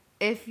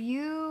if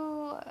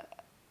you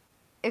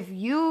if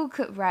you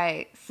could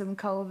write some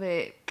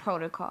COVID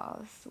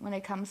protocols when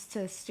it comes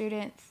to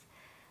students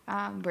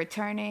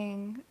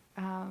returning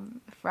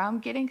from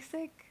getting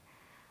sick,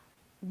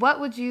 what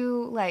would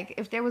you like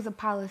if there was a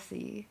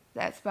policy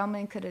that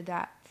Spelman could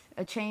adopt,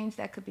 a change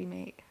that could be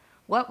made?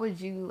 What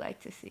would you like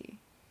to see?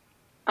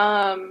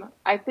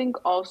 I think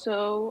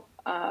also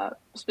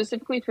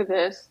specifically for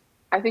this,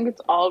 I think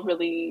it's all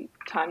really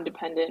time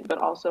dependent, but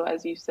also,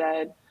 as you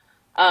said,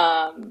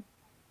 um,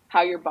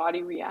 how your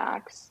body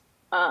reacts.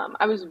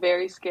 I was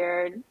very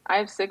scared. I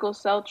have sickle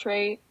cell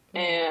trait,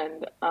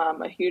 and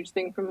a huge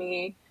thing for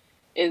me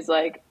is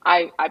like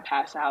I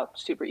pass out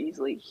super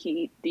easily.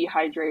 Heat,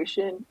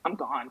 dehydration, I'm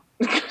gone,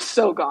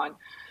 so gone.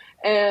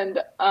 And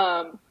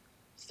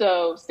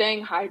so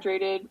staying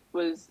hydrated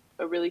was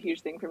a really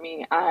huge thing for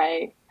me.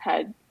 I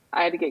had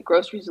to get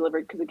groceries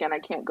delivered because again I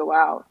can't go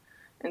out,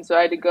 and so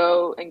I had to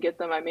go and get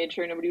them. I made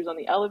sure nobody was on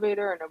the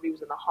elevator or nobody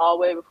was in the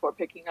hallway before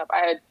picking up.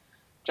 I had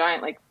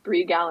giant like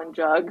 3 gallon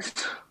jugs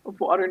of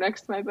water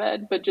next to my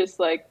bed, but just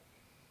like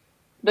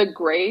the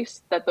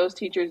grace that those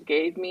teachers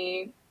gave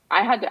me,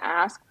 I had to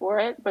ask for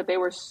it, but they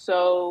were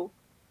so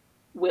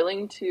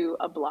willing to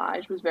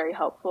oblige was very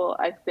helpful.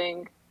 I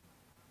think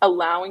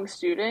allowing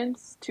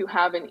students to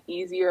have an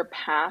easier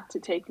path to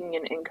taking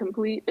an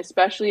incomplete,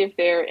 especially if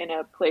they're in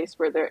a place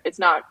where it's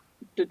not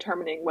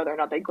determining whether or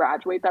not they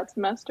graduate that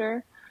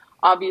semester.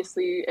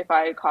 Obviously, if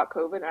I had caught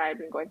COVID and I had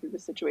been going through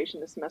this situation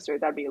this semester,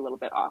 that'd be a little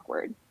bit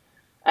awkward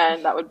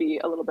and that would be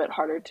a little bit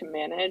harder to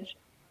manage.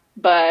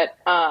 But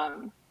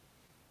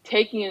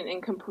taking an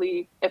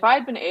incomplete, if I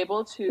had been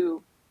able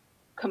to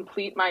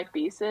complete my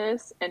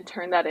thesis and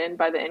turn that in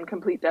by the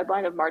incomplete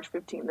deadline of March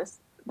 15th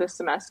this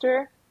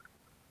semester,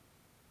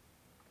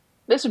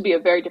 this would be a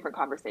very different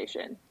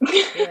conversation.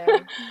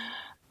 Yeah.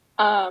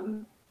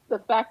 The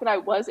fact that I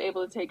was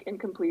able to take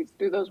incompletes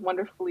through those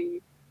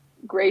wonderfully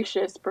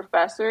gracious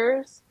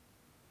professors,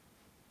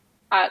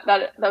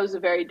 that was a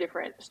very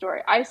different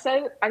story. I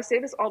say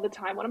this all the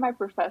time. One of my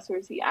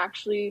professors, he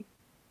actually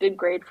did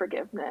grade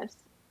forgiveness.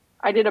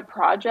 I did a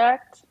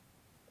project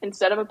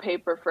instead of a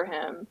paper for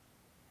him,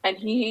 and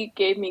he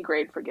gave me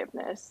grade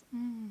forgiveness.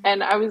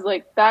 And I was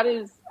like,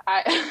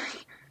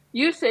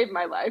 you saved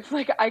my life.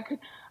 Like I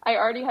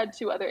already had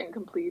 2 other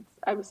incompletes.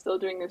 I was still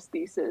doing this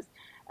thesis,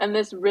 and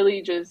this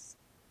really just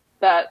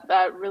that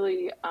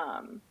really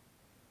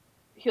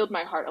healed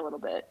my heart a little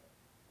bit,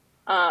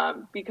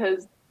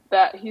 because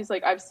that he's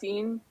like, I've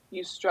seen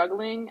you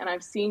struggling and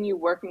I've seen you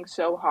working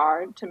so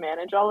hard to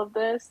manage all of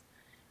this,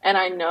 and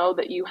I know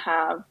that you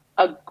have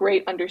a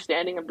great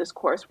understanding of this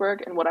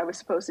coursework and what I was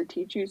supposed to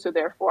teach you, so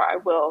therefore I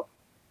will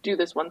do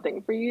this one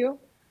thing for you.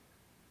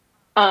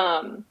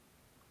 But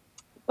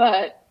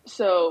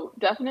so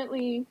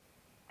definitely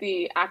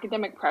the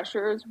academic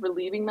pressures,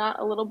 relieving that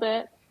a little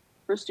bit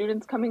for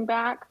students coming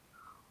back.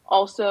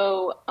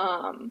 Also,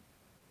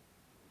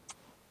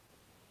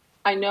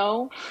 I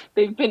know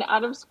they've been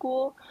out of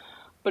school,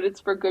 but it's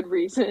for good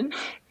reason.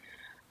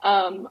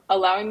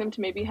 Allowing them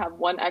to maybe have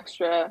 1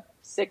 extra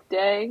sick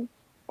day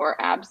or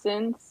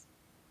absence,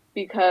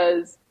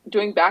 because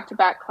doing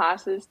back-to-back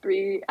classes,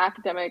 3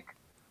 academic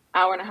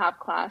hour-and-a-half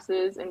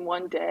classes in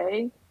 1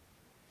 day,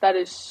 that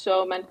is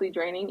so mentally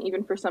draining,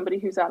 even for somebody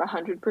who's at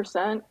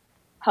 100%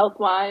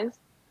 health-wise.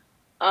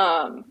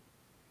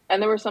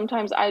 And there were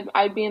sometimes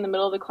I'd be in the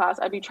middle of the class,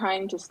 I'd be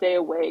trying to stay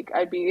awake.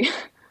 I'd be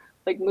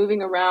like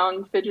moving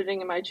around,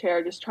 fidgeting in my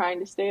chair, just trying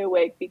to stay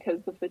awake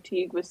because the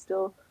fatigue was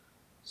still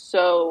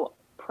so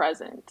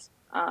present.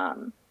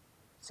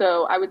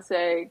 So I would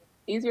say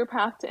easier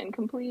path to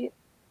incomplete,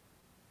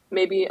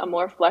 maybe a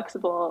more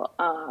flexible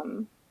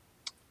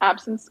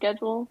absence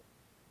schedule,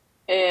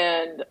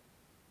 and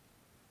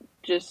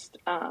just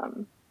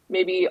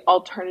maybe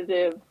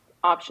alternative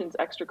options,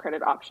 extra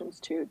credit options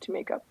to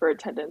make up for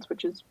attendance,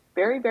 which is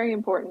very, very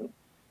important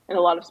in a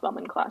lot of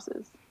Spelman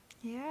classes.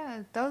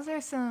 Yeah, those are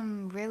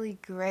some really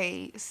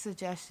great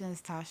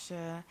suggestions,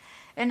 Tasha.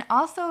 And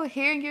also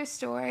hearing your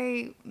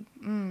story,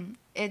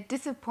 it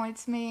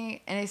disappoints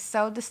me and it's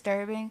so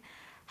disturbing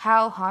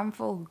how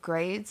harmful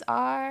grades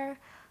are.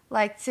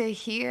 Like to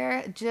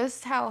hear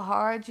just how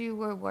hard you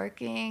were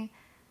working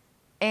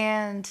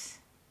and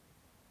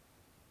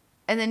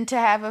then to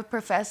have a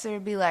professor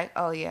be like,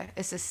 oh yeah,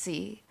 it's a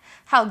C.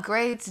 How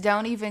grades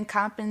don't even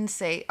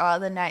compensate all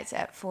the nights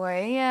at 4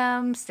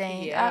 a.m.,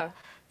 staying up.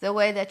 The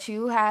way that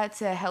you had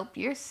to help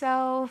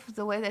yourself,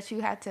 the way that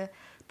you had to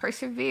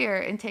persevere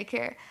and take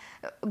care.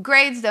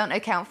 Grades don't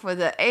account for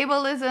the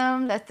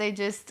ableism that they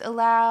just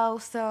allow.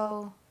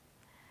 So,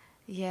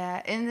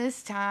 yeah, in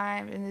this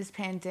time, in this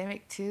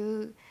pandemic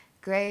too,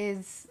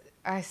 grades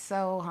are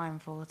so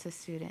harmful to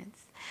students.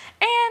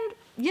 And,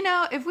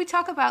 if we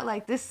talk about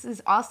like this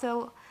is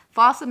also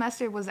fall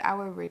semester was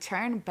our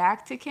return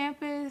back to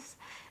campus,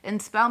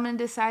 and Spelman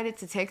decided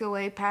to take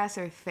away pass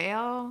or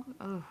fail.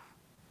 Oh,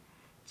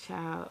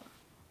 child.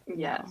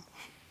 Yes. No.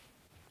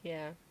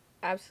 Yeah,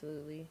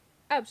 absolutely.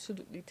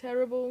 Absolutely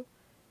terrible.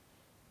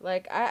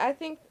 Like, I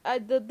think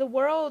the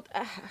world,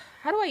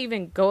 how do I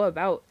even go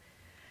about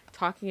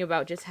talking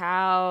about just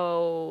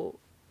how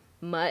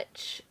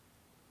much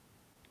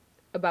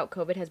about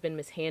COVID has been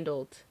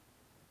mishandled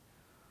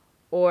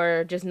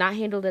or just not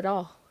handled at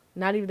all?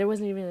 There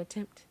wasn't even an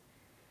attempt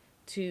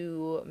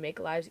to make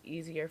lives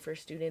easier for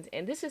students.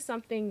 And this is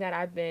something that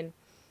I've been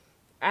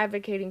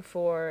advocating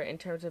for in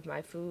terms of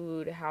my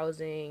food,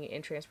 housing,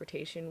 and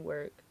transportation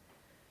work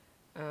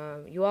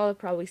You all have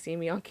probably seen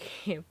me on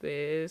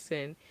campus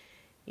and,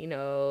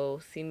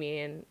 see me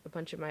and a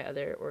bunch of my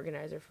other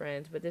organizer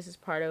friends, but this is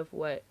part of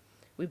what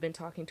we've been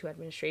talking to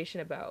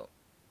administration about.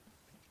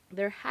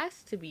 There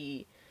has to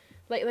be,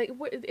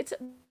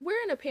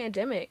 we're in a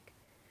pandemic.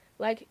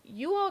 Like,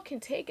 you all can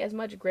take as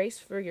much grace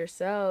for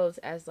yourselves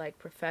as like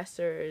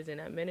professors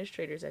and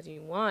administrators as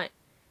you want.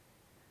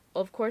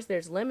 Of course,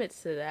 there's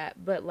limits to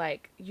that, but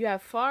like, you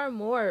have far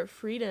more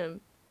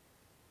freedom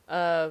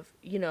of,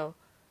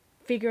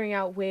 figuring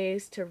out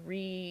ways to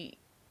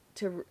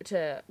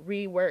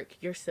rework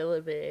your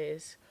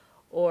syllabus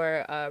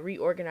or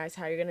reorganize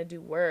how you're gonna do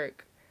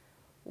work.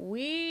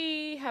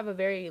 We have a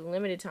very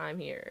limited time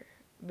here,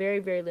 very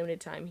very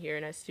limited time here,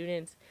 and as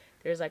students,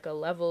 there's like a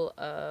level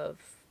of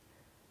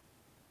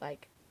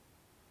like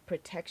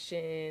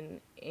protection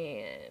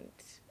and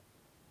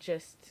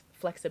just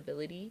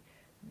flexibility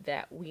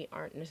that we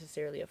aren't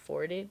necessarily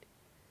afforded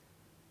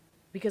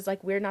because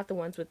like we're not the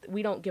ones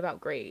we don't give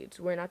out grades.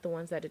 We're not the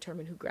ones that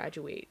determine who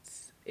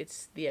graduates.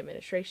 It's the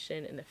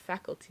administration and the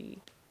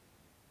faculty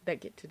that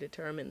get to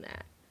determine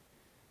that.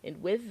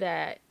 And with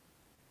that,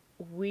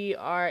 we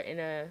are in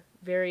a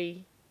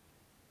very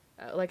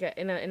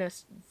in a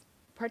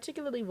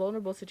particularly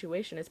vulnerable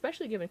situation,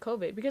 especially given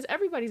COVID, because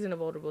everybody's in a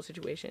vulnerable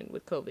situation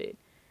with COVID.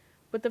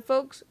 But the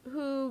folks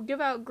who give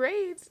out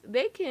grades,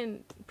 they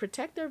can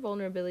protect their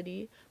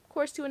vulnerability, of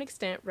course, to an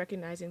extent,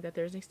 recognizing that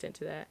there's an extent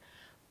to that.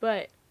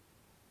 But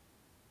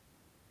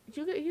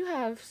you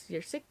have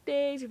your sick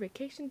days, your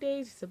vacation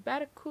days, your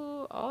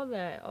sabbatical, all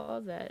that.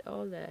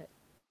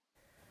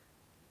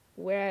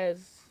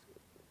 Whereas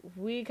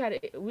we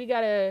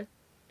get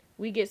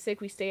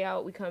sick, we stay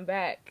out, we come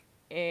back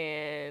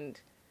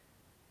and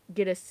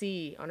get a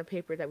C on a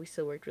paper that we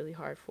still worked really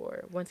hard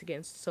for. Once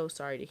again, so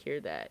sorry to hear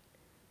that,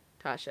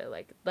 Tasha.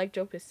 Like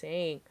Joke is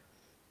saying,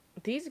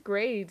 these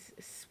grades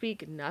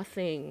speak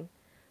nothing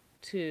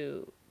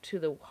to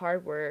the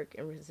hard work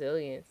and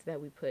resilience that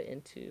we put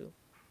into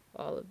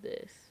all of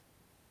this.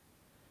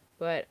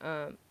 But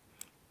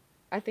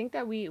I think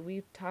that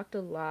we've talked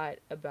a lot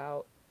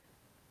about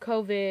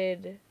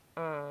COVID,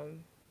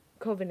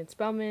 COVID and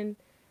Spelman.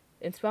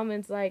 And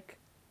Spelman's like,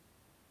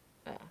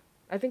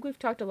 I think we've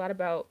talked a lot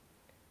about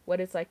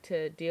what it's like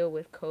to deal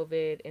with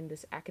COVID in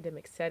this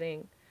academic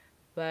setting.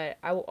 But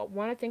I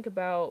want to think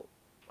about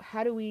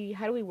how do we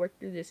work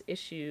through this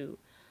issue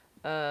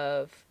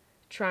of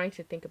trying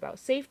to think about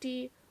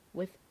safety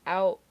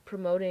without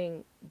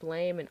promoting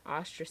blame and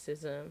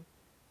ostracism.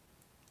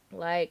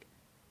 Like,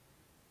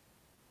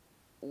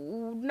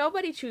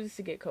 nobody chooses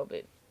to get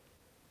COVID.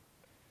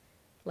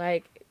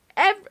 Like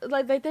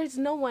there's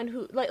no one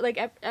who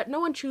no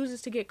one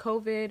chooses to get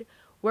COVID.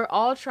 We're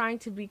all trying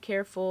to be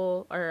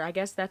careful, or I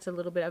guess that's a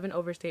little bit of an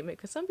overstatement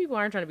because some people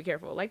aren't trying to be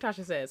careful. Like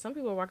Tasha said, some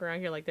people walk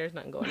around here like there's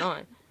nothing going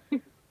on.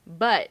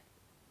 But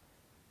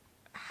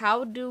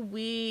how do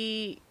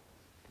we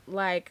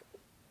like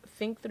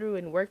think through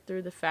and work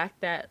through the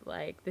fact that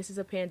like this is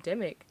a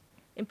pandemic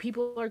and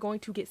people are going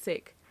to get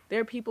sick?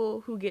 There are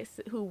people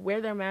who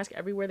wear their mask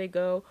everywhere they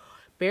go,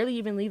 barely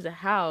even leave the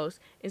house,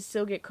 and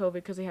still get COVID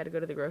because they had to go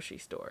to the grocery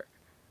store.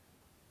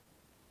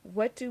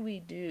 What do we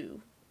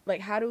do?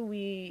 Like, how do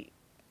we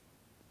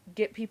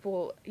get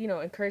people,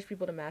 encourage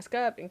people to mask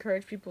up,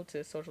 encourage people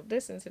to social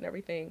distance and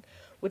everything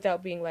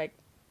without being like,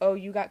 oh,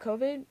 you got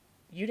COVID?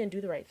 You didn't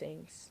do the right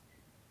things.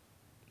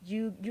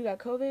 You got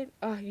COVID?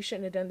 Oh, you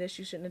shouldn't have done this.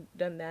 You shouldn't have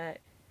done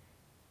that.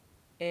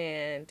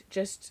 And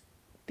just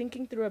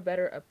thinking through a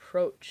better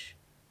approach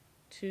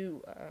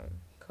to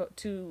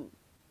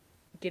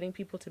getting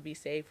people to be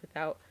safe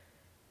without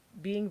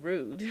being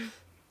rude.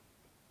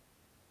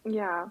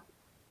 Yeah.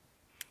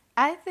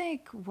 I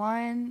think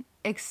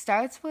it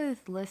starts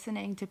with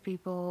listening to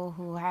people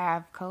who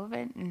have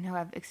COVID and who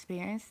have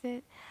experienced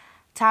it.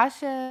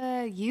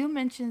 Tasha, you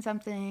mentioned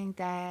something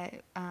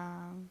that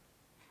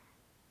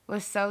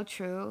was so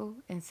true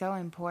and so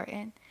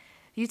important.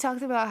 You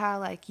talked about how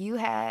like you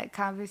had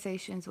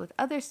conversations with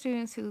other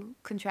students who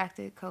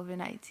contracted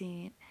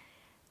COVID-19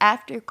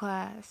 after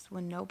class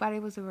when nobody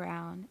was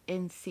around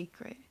in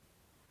secret.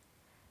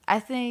 I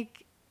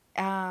think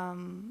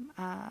on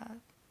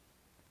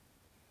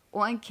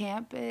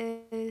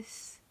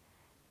campus,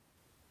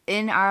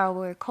 in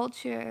our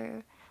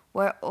culture,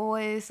 we're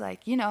always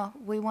like,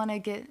 we want to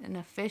get an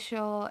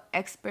official,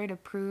 expert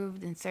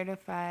approved, and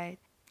certified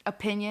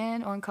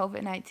opinion on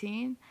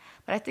COVID-19.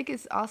 But I think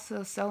it's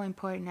also so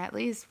important, at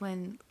least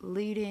when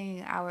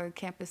leading our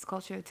campus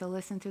culture, to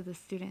listen to the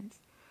students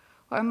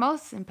who are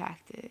most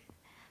impacted.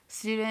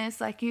 Students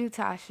like you,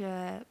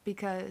 Tasha,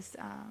 because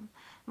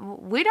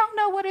we don't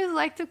know what it's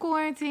like to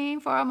quarantine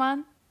for a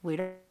month. We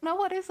don't know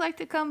what it's like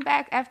to come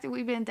back after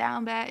we've been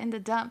down bad in the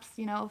dumps,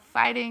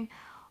 fighting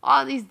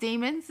all these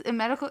demons and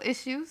medical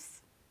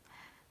issues.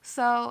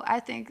 So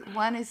I think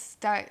one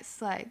starts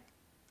like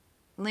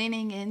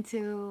leaning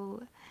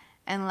into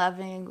and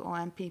loving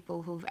on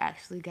people who've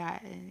actually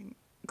gotten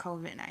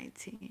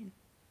COVID-19.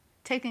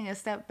 Taking a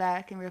step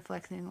back and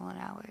reflecting on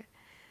our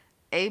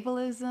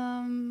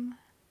ableism,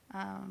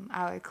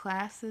 our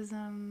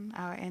classism,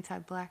 our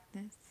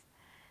anti-blackness,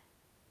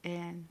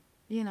 and,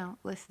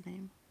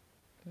 listening.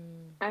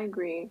 I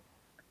agree.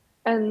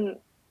 And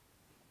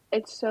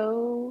it's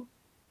so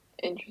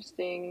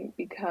interesting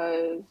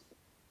because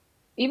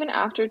even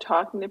after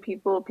talking to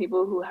people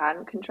who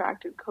hadn't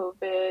contracted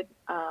COVID,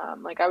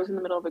 like I was in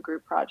the middle of a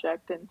group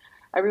project and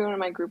everyone in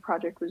my group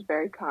project was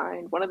very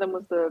kind. One of them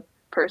was the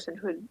person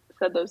who had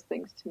said those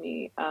things to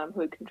me,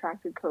 who had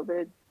contracted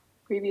COVID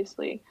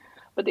previously.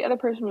 But the other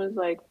person was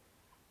like,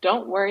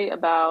 don't worry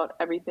about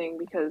everything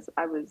because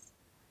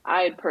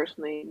I had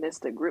personally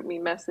missed a group me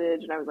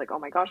message and I was like, oh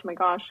my gosh,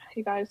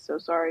 hey guys, so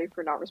sorry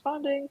for not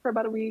responding for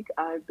about a week.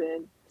 I've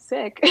been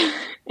sick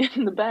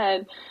in the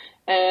bed.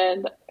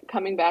 And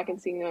coming back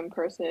and seeing them in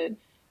person,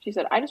 she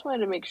said, I just wanted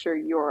to make sure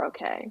you're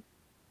okay.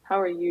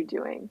 How are you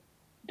doing?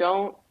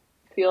 Don't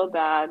feel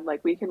bad.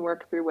 Like, we can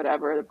work through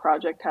whatever. The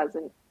project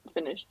hasn't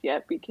finished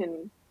yet. We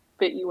can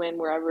fit you in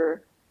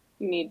wherever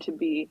you need to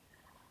be.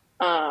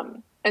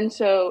 And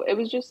so it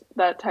was just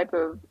that type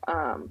of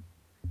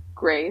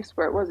grace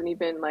where it wasn't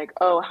even like,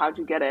 oh, how'd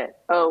you get it?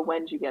 Oh,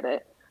 when'd you get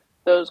it?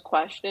 Those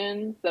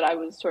questions that I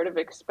was sort of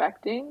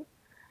expecting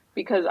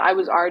because I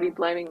was already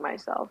blaming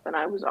myself and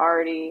I was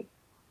already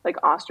like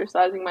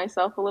ostracizing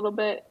myself a little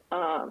bit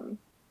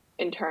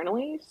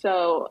internally.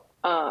 So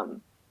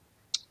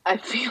I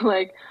feel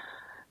like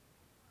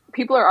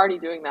people are already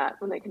doing that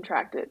when they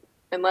contract it.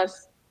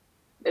 Unless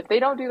if they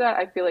don't do that,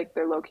 I feel like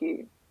they're low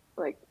key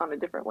like on a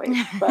different wave.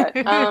 But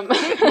like, I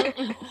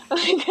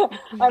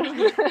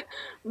don't,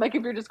 like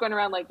if you're just going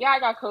around like, yeah, I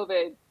got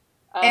COVID.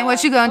 And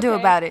what you gonna do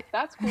about it?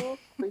 That's cool.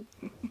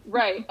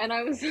 Right. And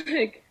I was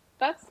like,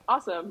 that's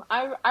awesome.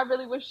 I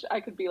really wish I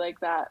could be like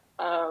that.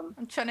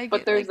 I'm trying to get,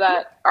 but there's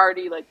like, that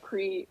already like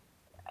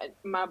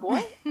my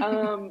boy.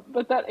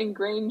 But that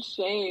ingrained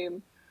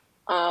shame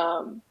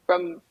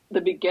from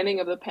the beginning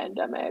of the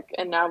pandemic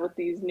and now with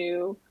these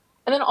new,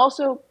 and then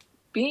also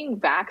being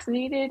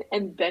vaccinated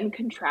and then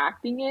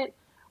contracting it.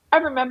 I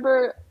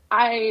remember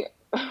my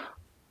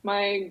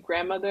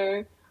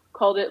grandmother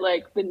called it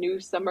like the new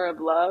summer of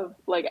love.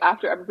 Like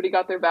after everybody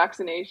got their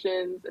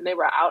vaccinations and they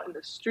were out in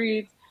the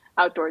streets,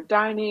 outdoor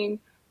dining,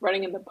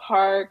 running in the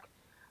park,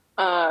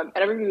 and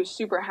everybody was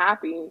super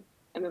happy.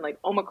 And then like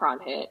Omicron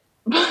hit,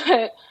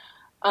 but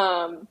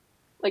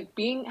like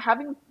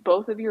having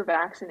both of your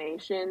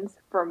vaccinations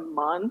for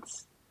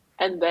months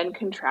and then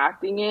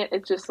contracting it,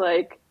 it's just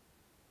like,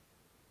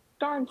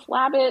 darn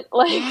flab it,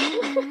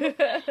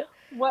 like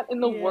what in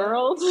the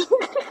world?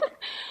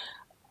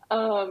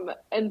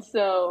 And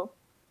so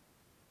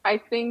I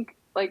think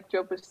like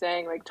Joe was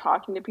saying, like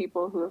talking to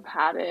people who have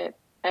had it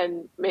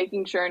and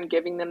making sure and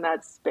giving them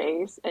that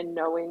space and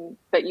knowing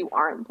that you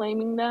aren't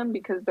blaming them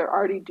because they're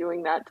already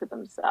doing that to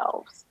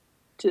themselves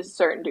to a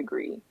certain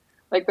degree.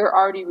 Like they're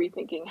already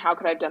rethinking, how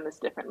could I have done this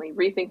differently?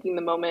 Rethinking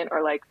the moment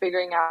or like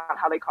figuring out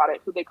how they caught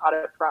it, who they caught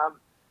it from,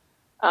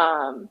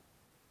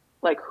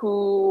 like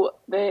who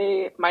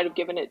they might have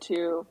given it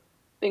to,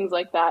 things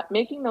like that.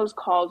 Making those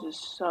calls is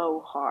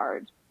so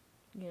hard.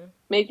 Yeah.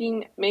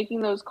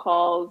 Making those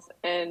calls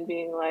and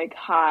being like,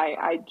 hi,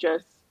 I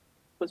just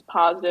was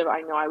positive. I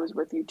know I was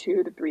with you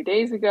 2 to 3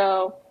 days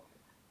ago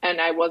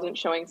and I wasn't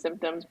showing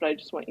symptoms, but I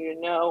just want you to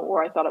know,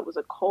 or I thought it was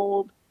a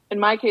cold.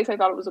 In my case, I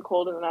thought it was a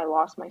cold and then I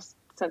lost my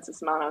sense of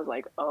smell and I was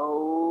like,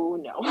 oh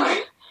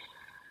no.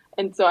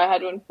 And so I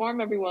had to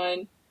inform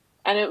everyone.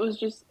 And it was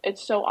just,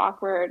 it's so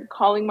awkward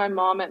calling my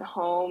mom at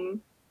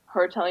home,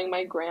 her telling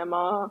my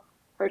grandma,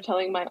 her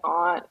telling my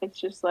aunt. It's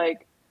just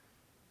like,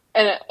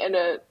 and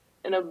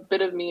in a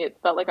bit of me, it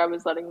felt like I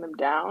was letting them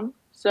down.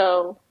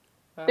 So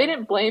they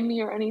didn't blame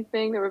me or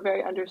anything. They were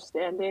very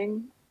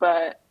understanding.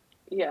 But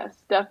yes,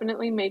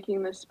 definitely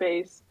making the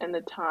space and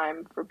the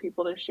time for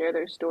people to share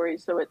their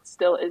stories so it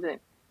still isn't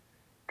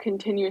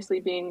continuously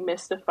being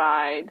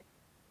mystified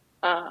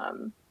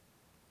in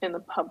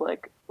the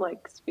public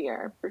like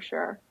sphere for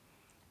sure.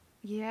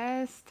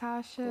 Yes,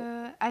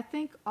 Tasha. I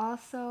think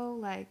also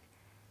like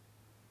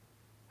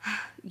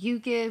you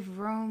give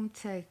room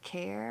to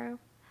care.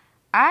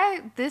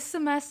 This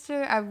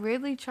semester I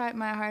really tried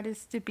my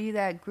hardest to be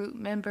that group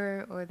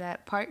member or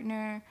that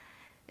partner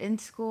in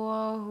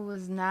school who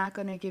was not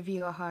going to give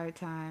you a hard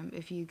time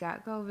if you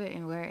got COVID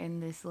and we're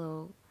in this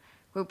little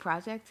group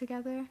project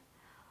together.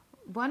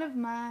 One of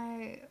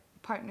my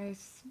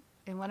partners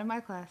in one of my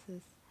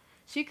classes,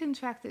 she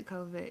contracted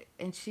COVID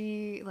and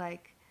she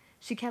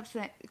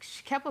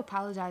kept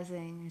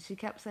apologizing and she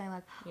kept saying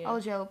like, oh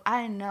Joe,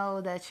 I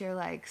know that you're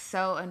like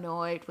so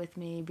annoyed with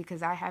me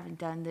because I haven't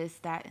done this,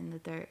 that, and the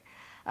third.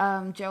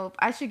 Joe,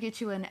 I should get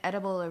you an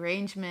edible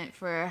arrangement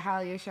for how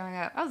you're showing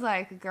up. I was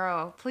like,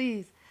 girl,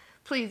 please,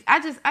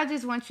 I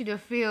just want you to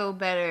feel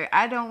better.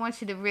 I don't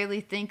want you to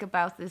really think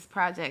about this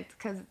project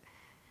because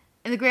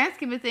in the grand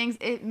scheme of things,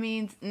 it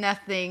means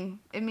nothing.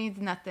 It means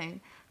nothing.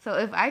 So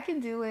if I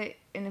can do it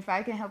and if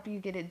I can help you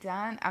get it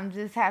done, I'm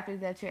just happy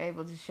that you're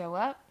able to show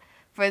up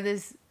for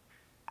this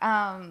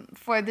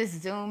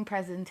Zoom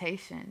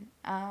presentation.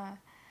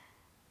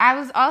 I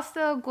was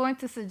also going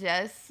to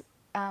suggest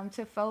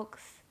to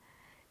folks,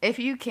 if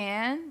you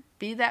can,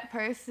 be that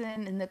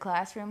person in the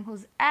classroom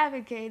who's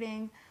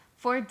advocating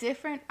for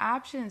different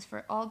options,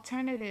 for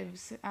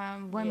alternatives.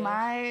 When Yes.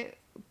 my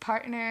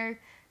partner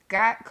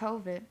got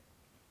COVID,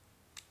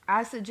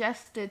 I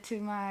suggested to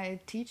my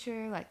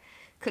teacher, like,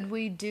 could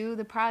we do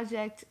the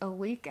project a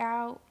week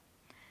out?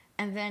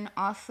 And then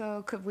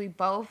also, could we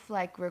both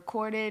like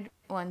record it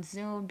on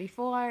Zoom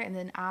before and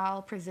then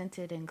I'll present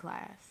it in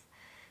class?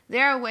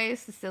 There are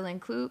ways to still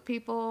include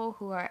people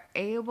who are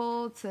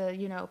able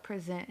to,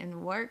 present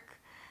and work.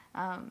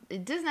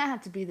 It does not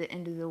have to be the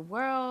end of the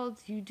world.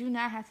 You do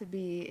not have to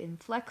be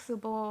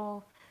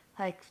inflexible.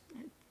 Like,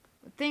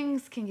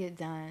 things can get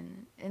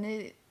done.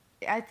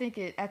 I think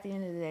at the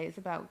end of the day, it's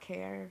about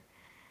care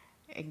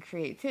and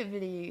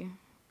creativity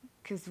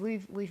because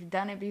we've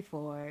done it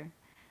before.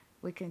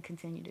 We can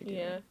continue to do it.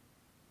 Yeah.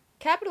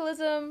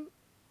 Capitalism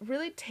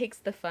really takes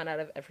the fun out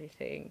of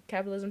everything.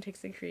 Capitalism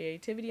takes the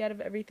creativity out of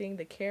everything,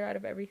 the care out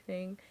of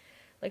everything.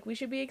 Like, we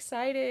should be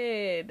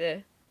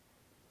excited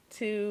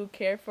to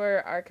care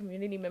for our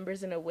community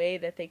members in a way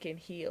that they can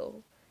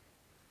heal.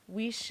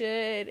 We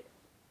should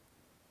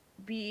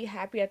be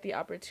happy at the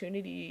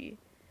opportunity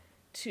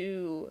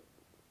to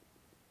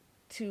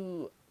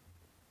to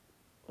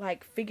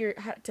like figure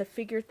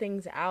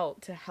things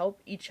out, to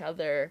help each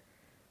other,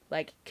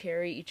 like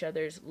carry each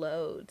other's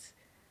loads.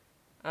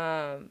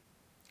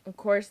 Of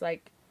course,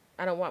 like,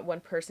 I don't want one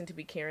person to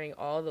be carrying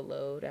all the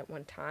load at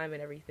one time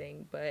and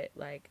everything, but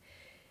like,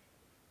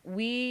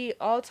 we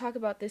all talk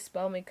about this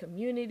Spelman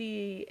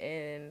community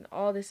and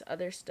all this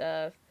other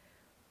stuff.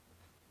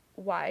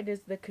 Why does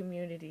the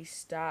community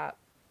stop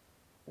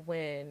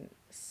when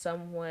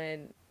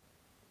someone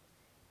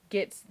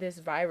gets this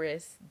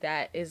virus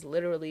that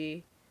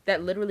literally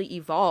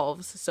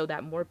evolves so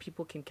that more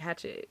people can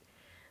catch it?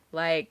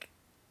 Like,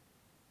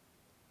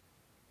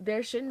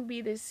 there shouldn't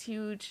be this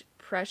huge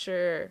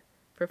pressure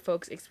for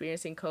folks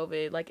experiencing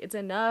COVID. Like, it's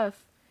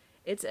enough.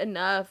 It's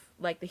enough.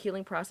 Like, the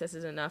healing process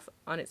is enough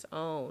on its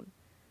own.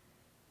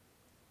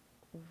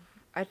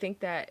 I think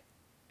that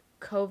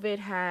COVID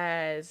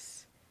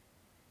has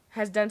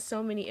done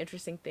so many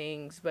interesting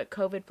things, but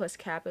COVID plus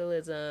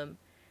capitalism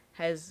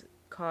has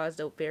caused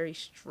a very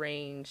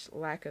strange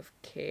lack of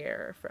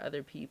care for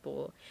other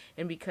people.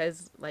 And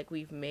because, like,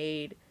 we've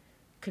made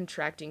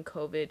contracting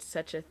COVID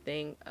such a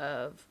thing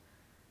of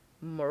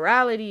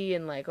morality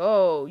and, like,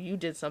 oh, you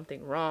did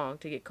something wrong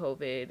to get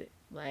COVID,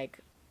 like,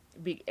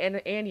 and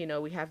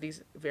we have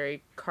these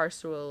very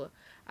carceral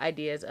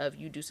ideas of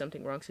you do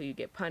something wrong so you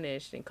get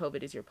punished, and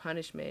COVID is your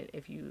punishment.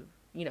 If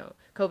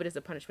COVID is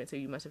the punishment, so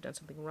you must have done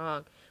something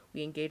wrong.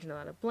 We engage in a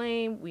lot of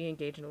blame. We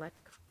engage in a lack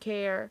of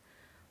care.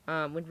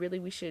 When really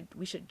we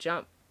should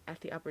jump at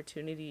the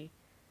opportunity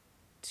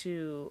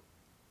to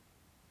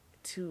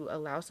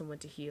allow someone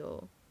to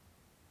heal,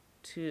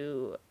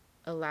 to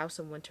allow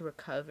someone to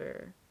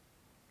recover.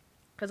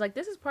 Because, like,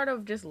 this is part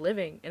of just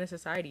living in a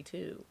society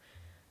too.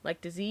 Like,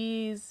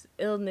 disease,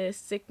 illness,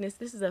 sickness,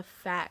 this is a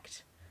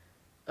fact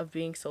of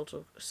being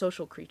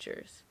social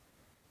creatures.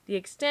 The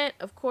extent,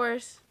 of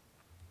course,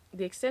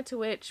 the extent to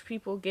which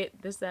people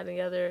get this, that, and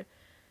the other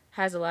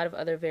has a lot of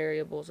other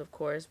variables, of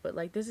course. But,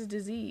 like, this is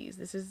disease.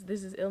 This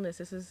is illness.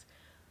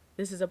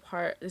 This is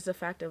a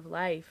fact of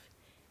life.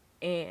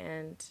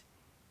 And,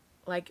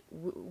 like,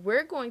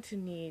 we're going to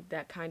need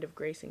that kind of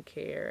grace and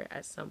care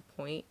at some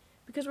point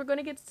because we're going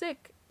to get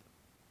sick.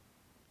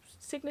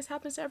 Sickness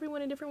happens to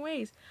everyone in different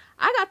ways.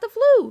 I got the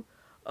flu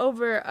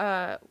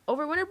over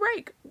winter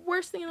break.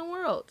 Worst thing in the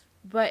world.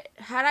 But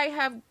had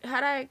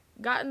I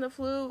gotten the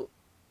flu,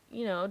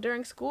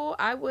 during school,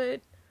 I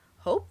would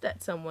hope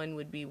that someone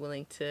would be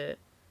willing to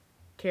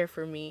care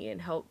for me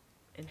and help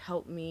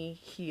me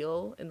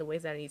heal in the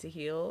ways that I need to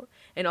heal,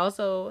 and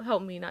also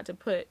help me not to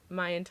put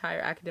my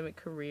entire academic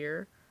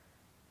career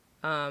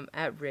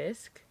at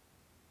risk.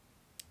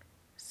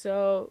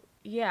 So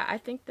yeah, I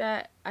think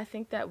that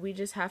we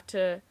just have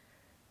to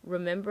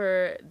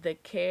remember the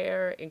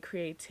care and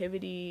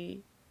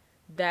creativity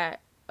that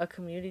a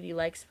community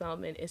like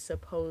Spelman is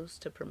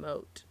supposed to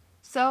promote.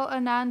 So,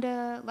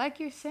 Ananda, like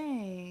you're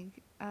saying,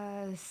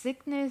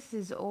 sickness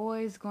is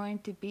always going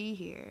to be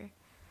here.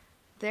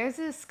 There's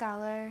a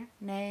scholar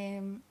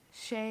named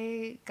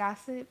Shay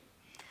Gossip.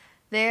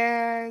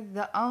 They're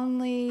the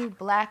only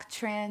black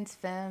trans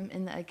femme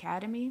in the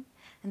academy,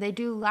 and they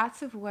do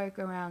lots of work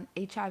around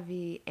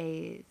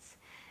HIV/AIDS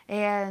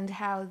and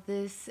how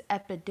this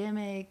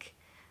epidemic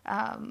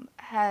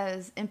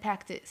has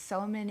impacted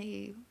so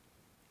many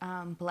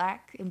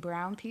black and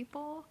brown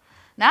people,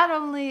 not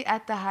only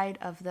at the height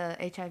of the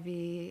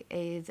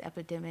HIV/AIDS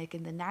epidemic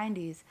in the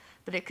 90s,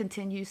 but it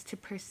continues to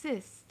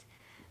persist.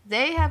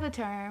 They have a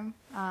term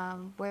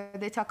where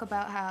they talk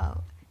about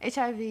how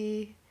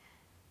HIV,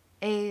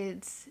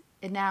 AIDS,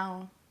 and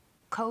now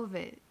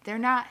COVID, they're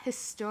not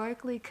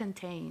historically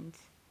contained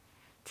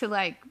to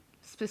like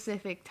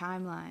specific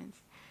timelines.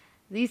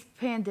 These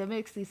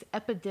pandemics, these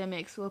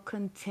epidemics will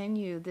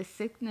continue. The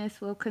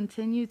sickness will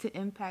continue to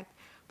impact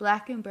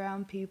black and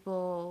brown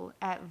people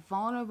at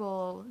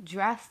vulnerable,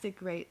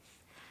 drastic rates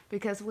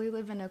because we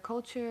live in a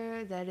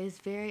culture that is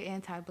very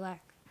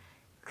anti-black,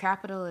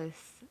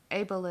 capitalist,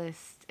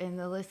 ableist, and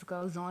the list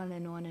goes on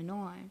and on and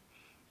on.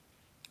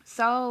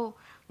 So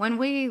when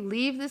we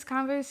leave this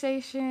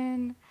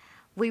conversation,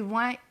 we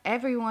want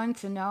everyone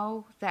to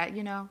know that,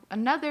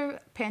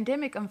 another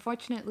pandemic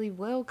unfortunately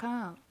will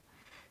come.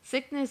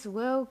 Sickness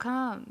will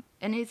come,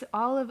 and it's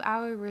all of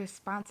our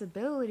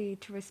responsibility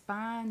to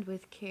respond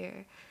with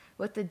care,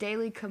 with the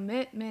daily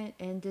commitment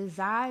and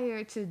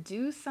desire to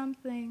do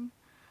something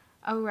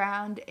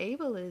around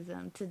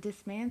ableism, to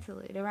dismantle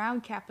it,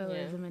 around Yeah.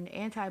 capitalism and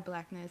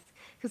anti-blackness,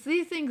 because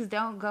these things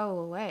don't go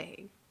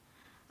away.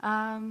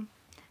 Um,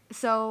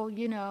 so,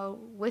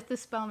 with the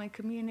Spelman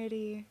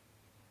community,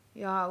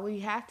 y'all, we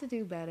have to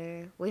do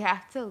better. We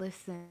have to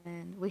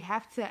listen. We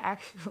have to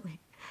actually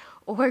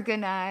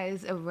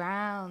organize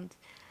around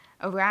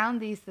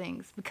these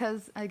things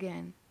because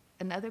again,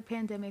 another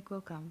pandemic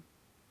will come.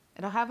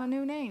 It'll have a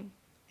new name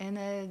and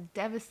a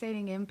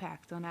devastating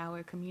impact on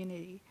our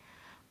community.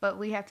 But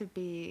we have to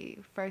be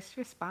first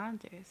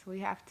responders. We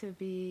have to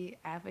be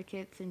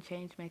advocates and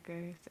change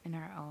makers in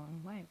our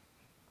own way.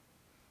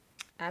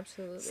 So,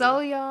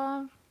 Absolutely.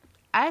 y'all,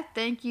 I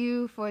thank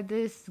you for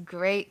this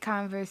great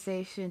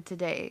conversation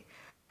today.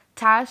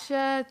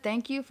 Tasha,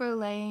 thank you for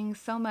laying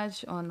so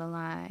much on the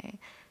line,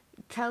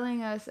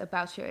 telling us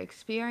about your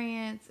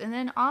experience, and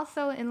then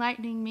also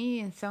enlightening me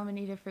in so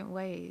many different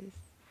ways.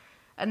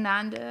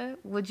 Ananda,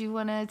 would you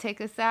want to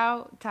take us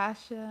out?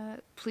 Tasha,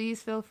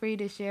 please feel free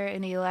to share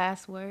any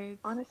last words.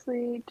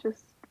 Honestly,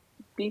 just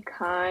be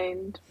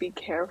kind, be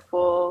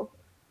careful,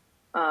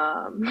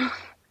 um,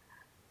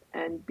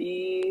 and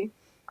be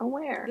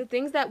aware. The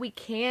things that we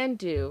can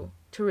do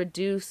to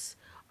reduce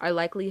our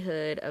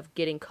likelihood of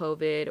getting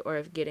COVID or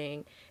of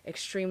getting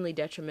extremely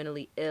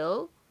detrimentally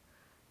ill,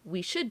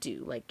 we should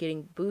do, like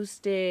getting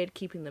boosted,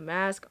 keeping the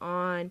mask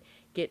on,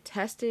 get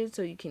tested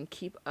so you can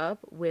keep up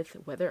with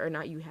whether or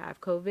not you have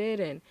COVID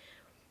and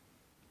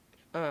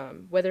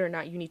whether or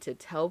not you need to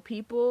tell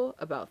people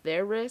about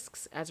their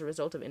risks as a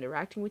result of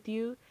interacting with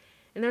you.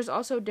 And there's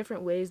also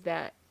different ways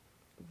that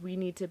we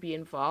need to be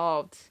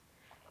involved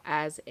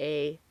as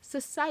a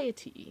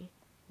society,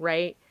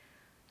 right?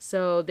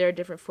 So there are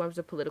different forms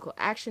of political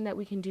action that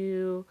we can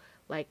do,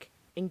 like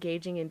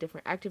engaging in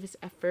different activist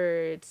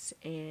efforts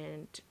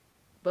and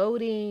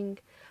voting.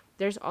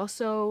 There's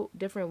also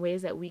different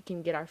ways that we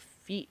can get our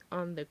feet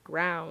on the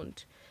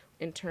ground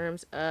in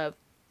terms of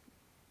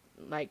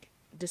like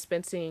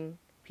dispensing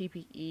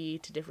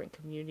PPE to different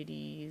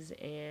communities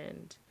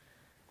and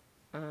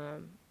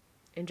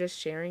just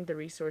sharing the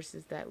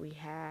resources that we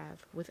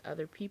have with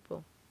other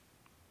people.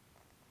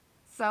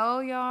 So,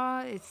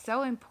 y'all, it's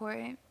so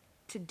important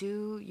to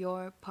do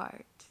your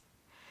part.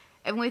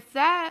 And with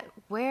that,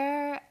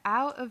 we're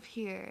out of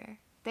here.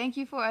 Thank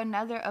you for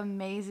another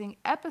amazing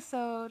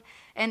episode.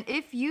 And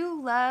if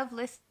you love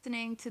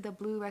listening to the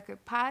Blue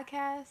Record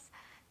podcast,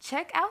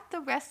 check out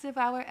the rest of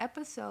our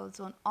episodes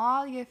on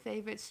all your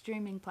favorite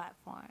streaming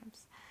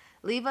platforms.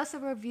 Leave us a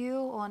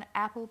review on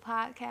Apple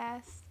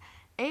Podcasts,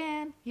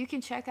 and you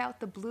can check out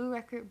the Blue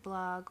Record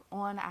blog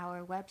on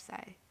our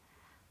website.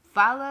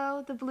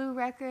 Follow the Blue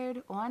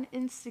Record on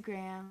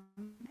Instagram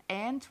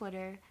and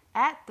Twitter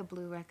at the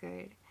Blue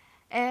Record.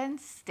 And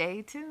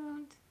stay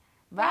tuned.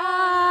 Bye.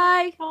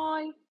 Bye. Bye.